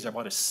Christmas trees are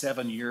about a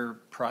 7-year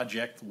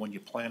project when you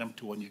plant them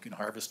to when you can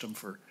harvest them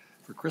for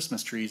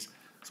Christmas trees.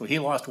 So he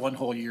lost one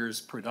whole year's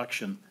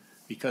production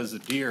because the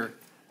deer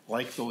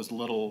like those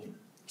little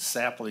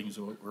saplings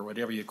or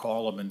whatever you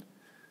call them, and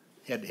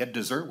had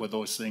dessert with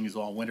those things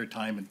all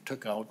wintertime and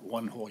took out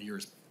one whole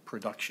year's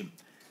production.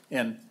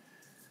 And,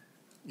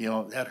 you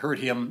know, that hurt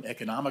him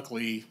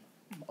economically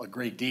a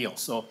great deal.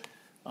 So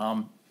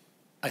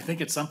I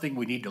think it's something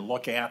we need to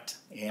look at.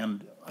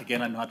 And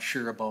again, I'm not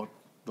sure about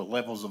the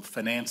levels of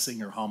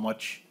financing or how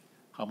much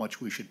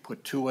we should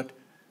put to it.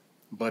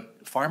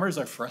 But farmers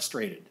are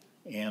frustrated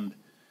and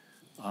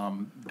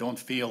don't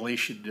feel they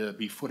should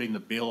be footing the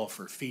bill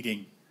for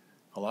feeding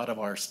a lot of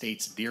our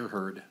state's deer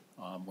herd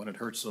when it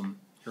hurts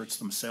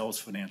themselves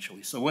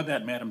financially. So with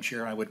that, Madam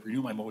Chair, I would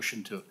renew my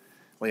motion to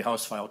lay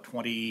House File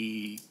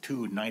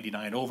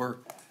 2299 over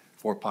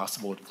for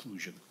possible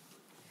inclusion.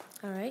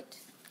 All right.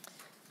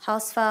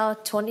 House File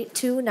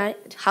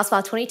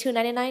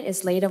 2299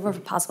 is laid over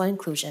for possible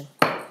inclusion.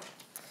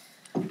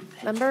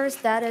 Members,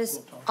 that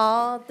is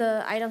all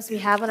the items we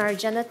have on our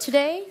agenda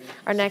today.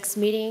 Our next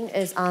meeting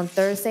is on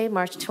Thursday,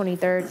 March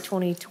 23rd,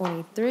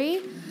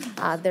 2023.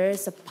 There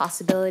is a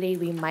possibility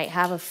we might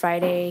have a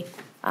Friday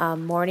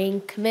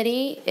morning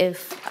committee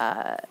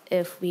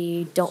if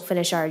we don't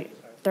finish our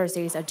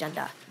Thursday's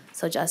agenda.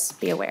 So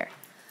just be aware.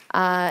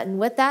 And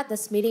with that,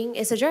 this meeting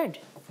is adjourned.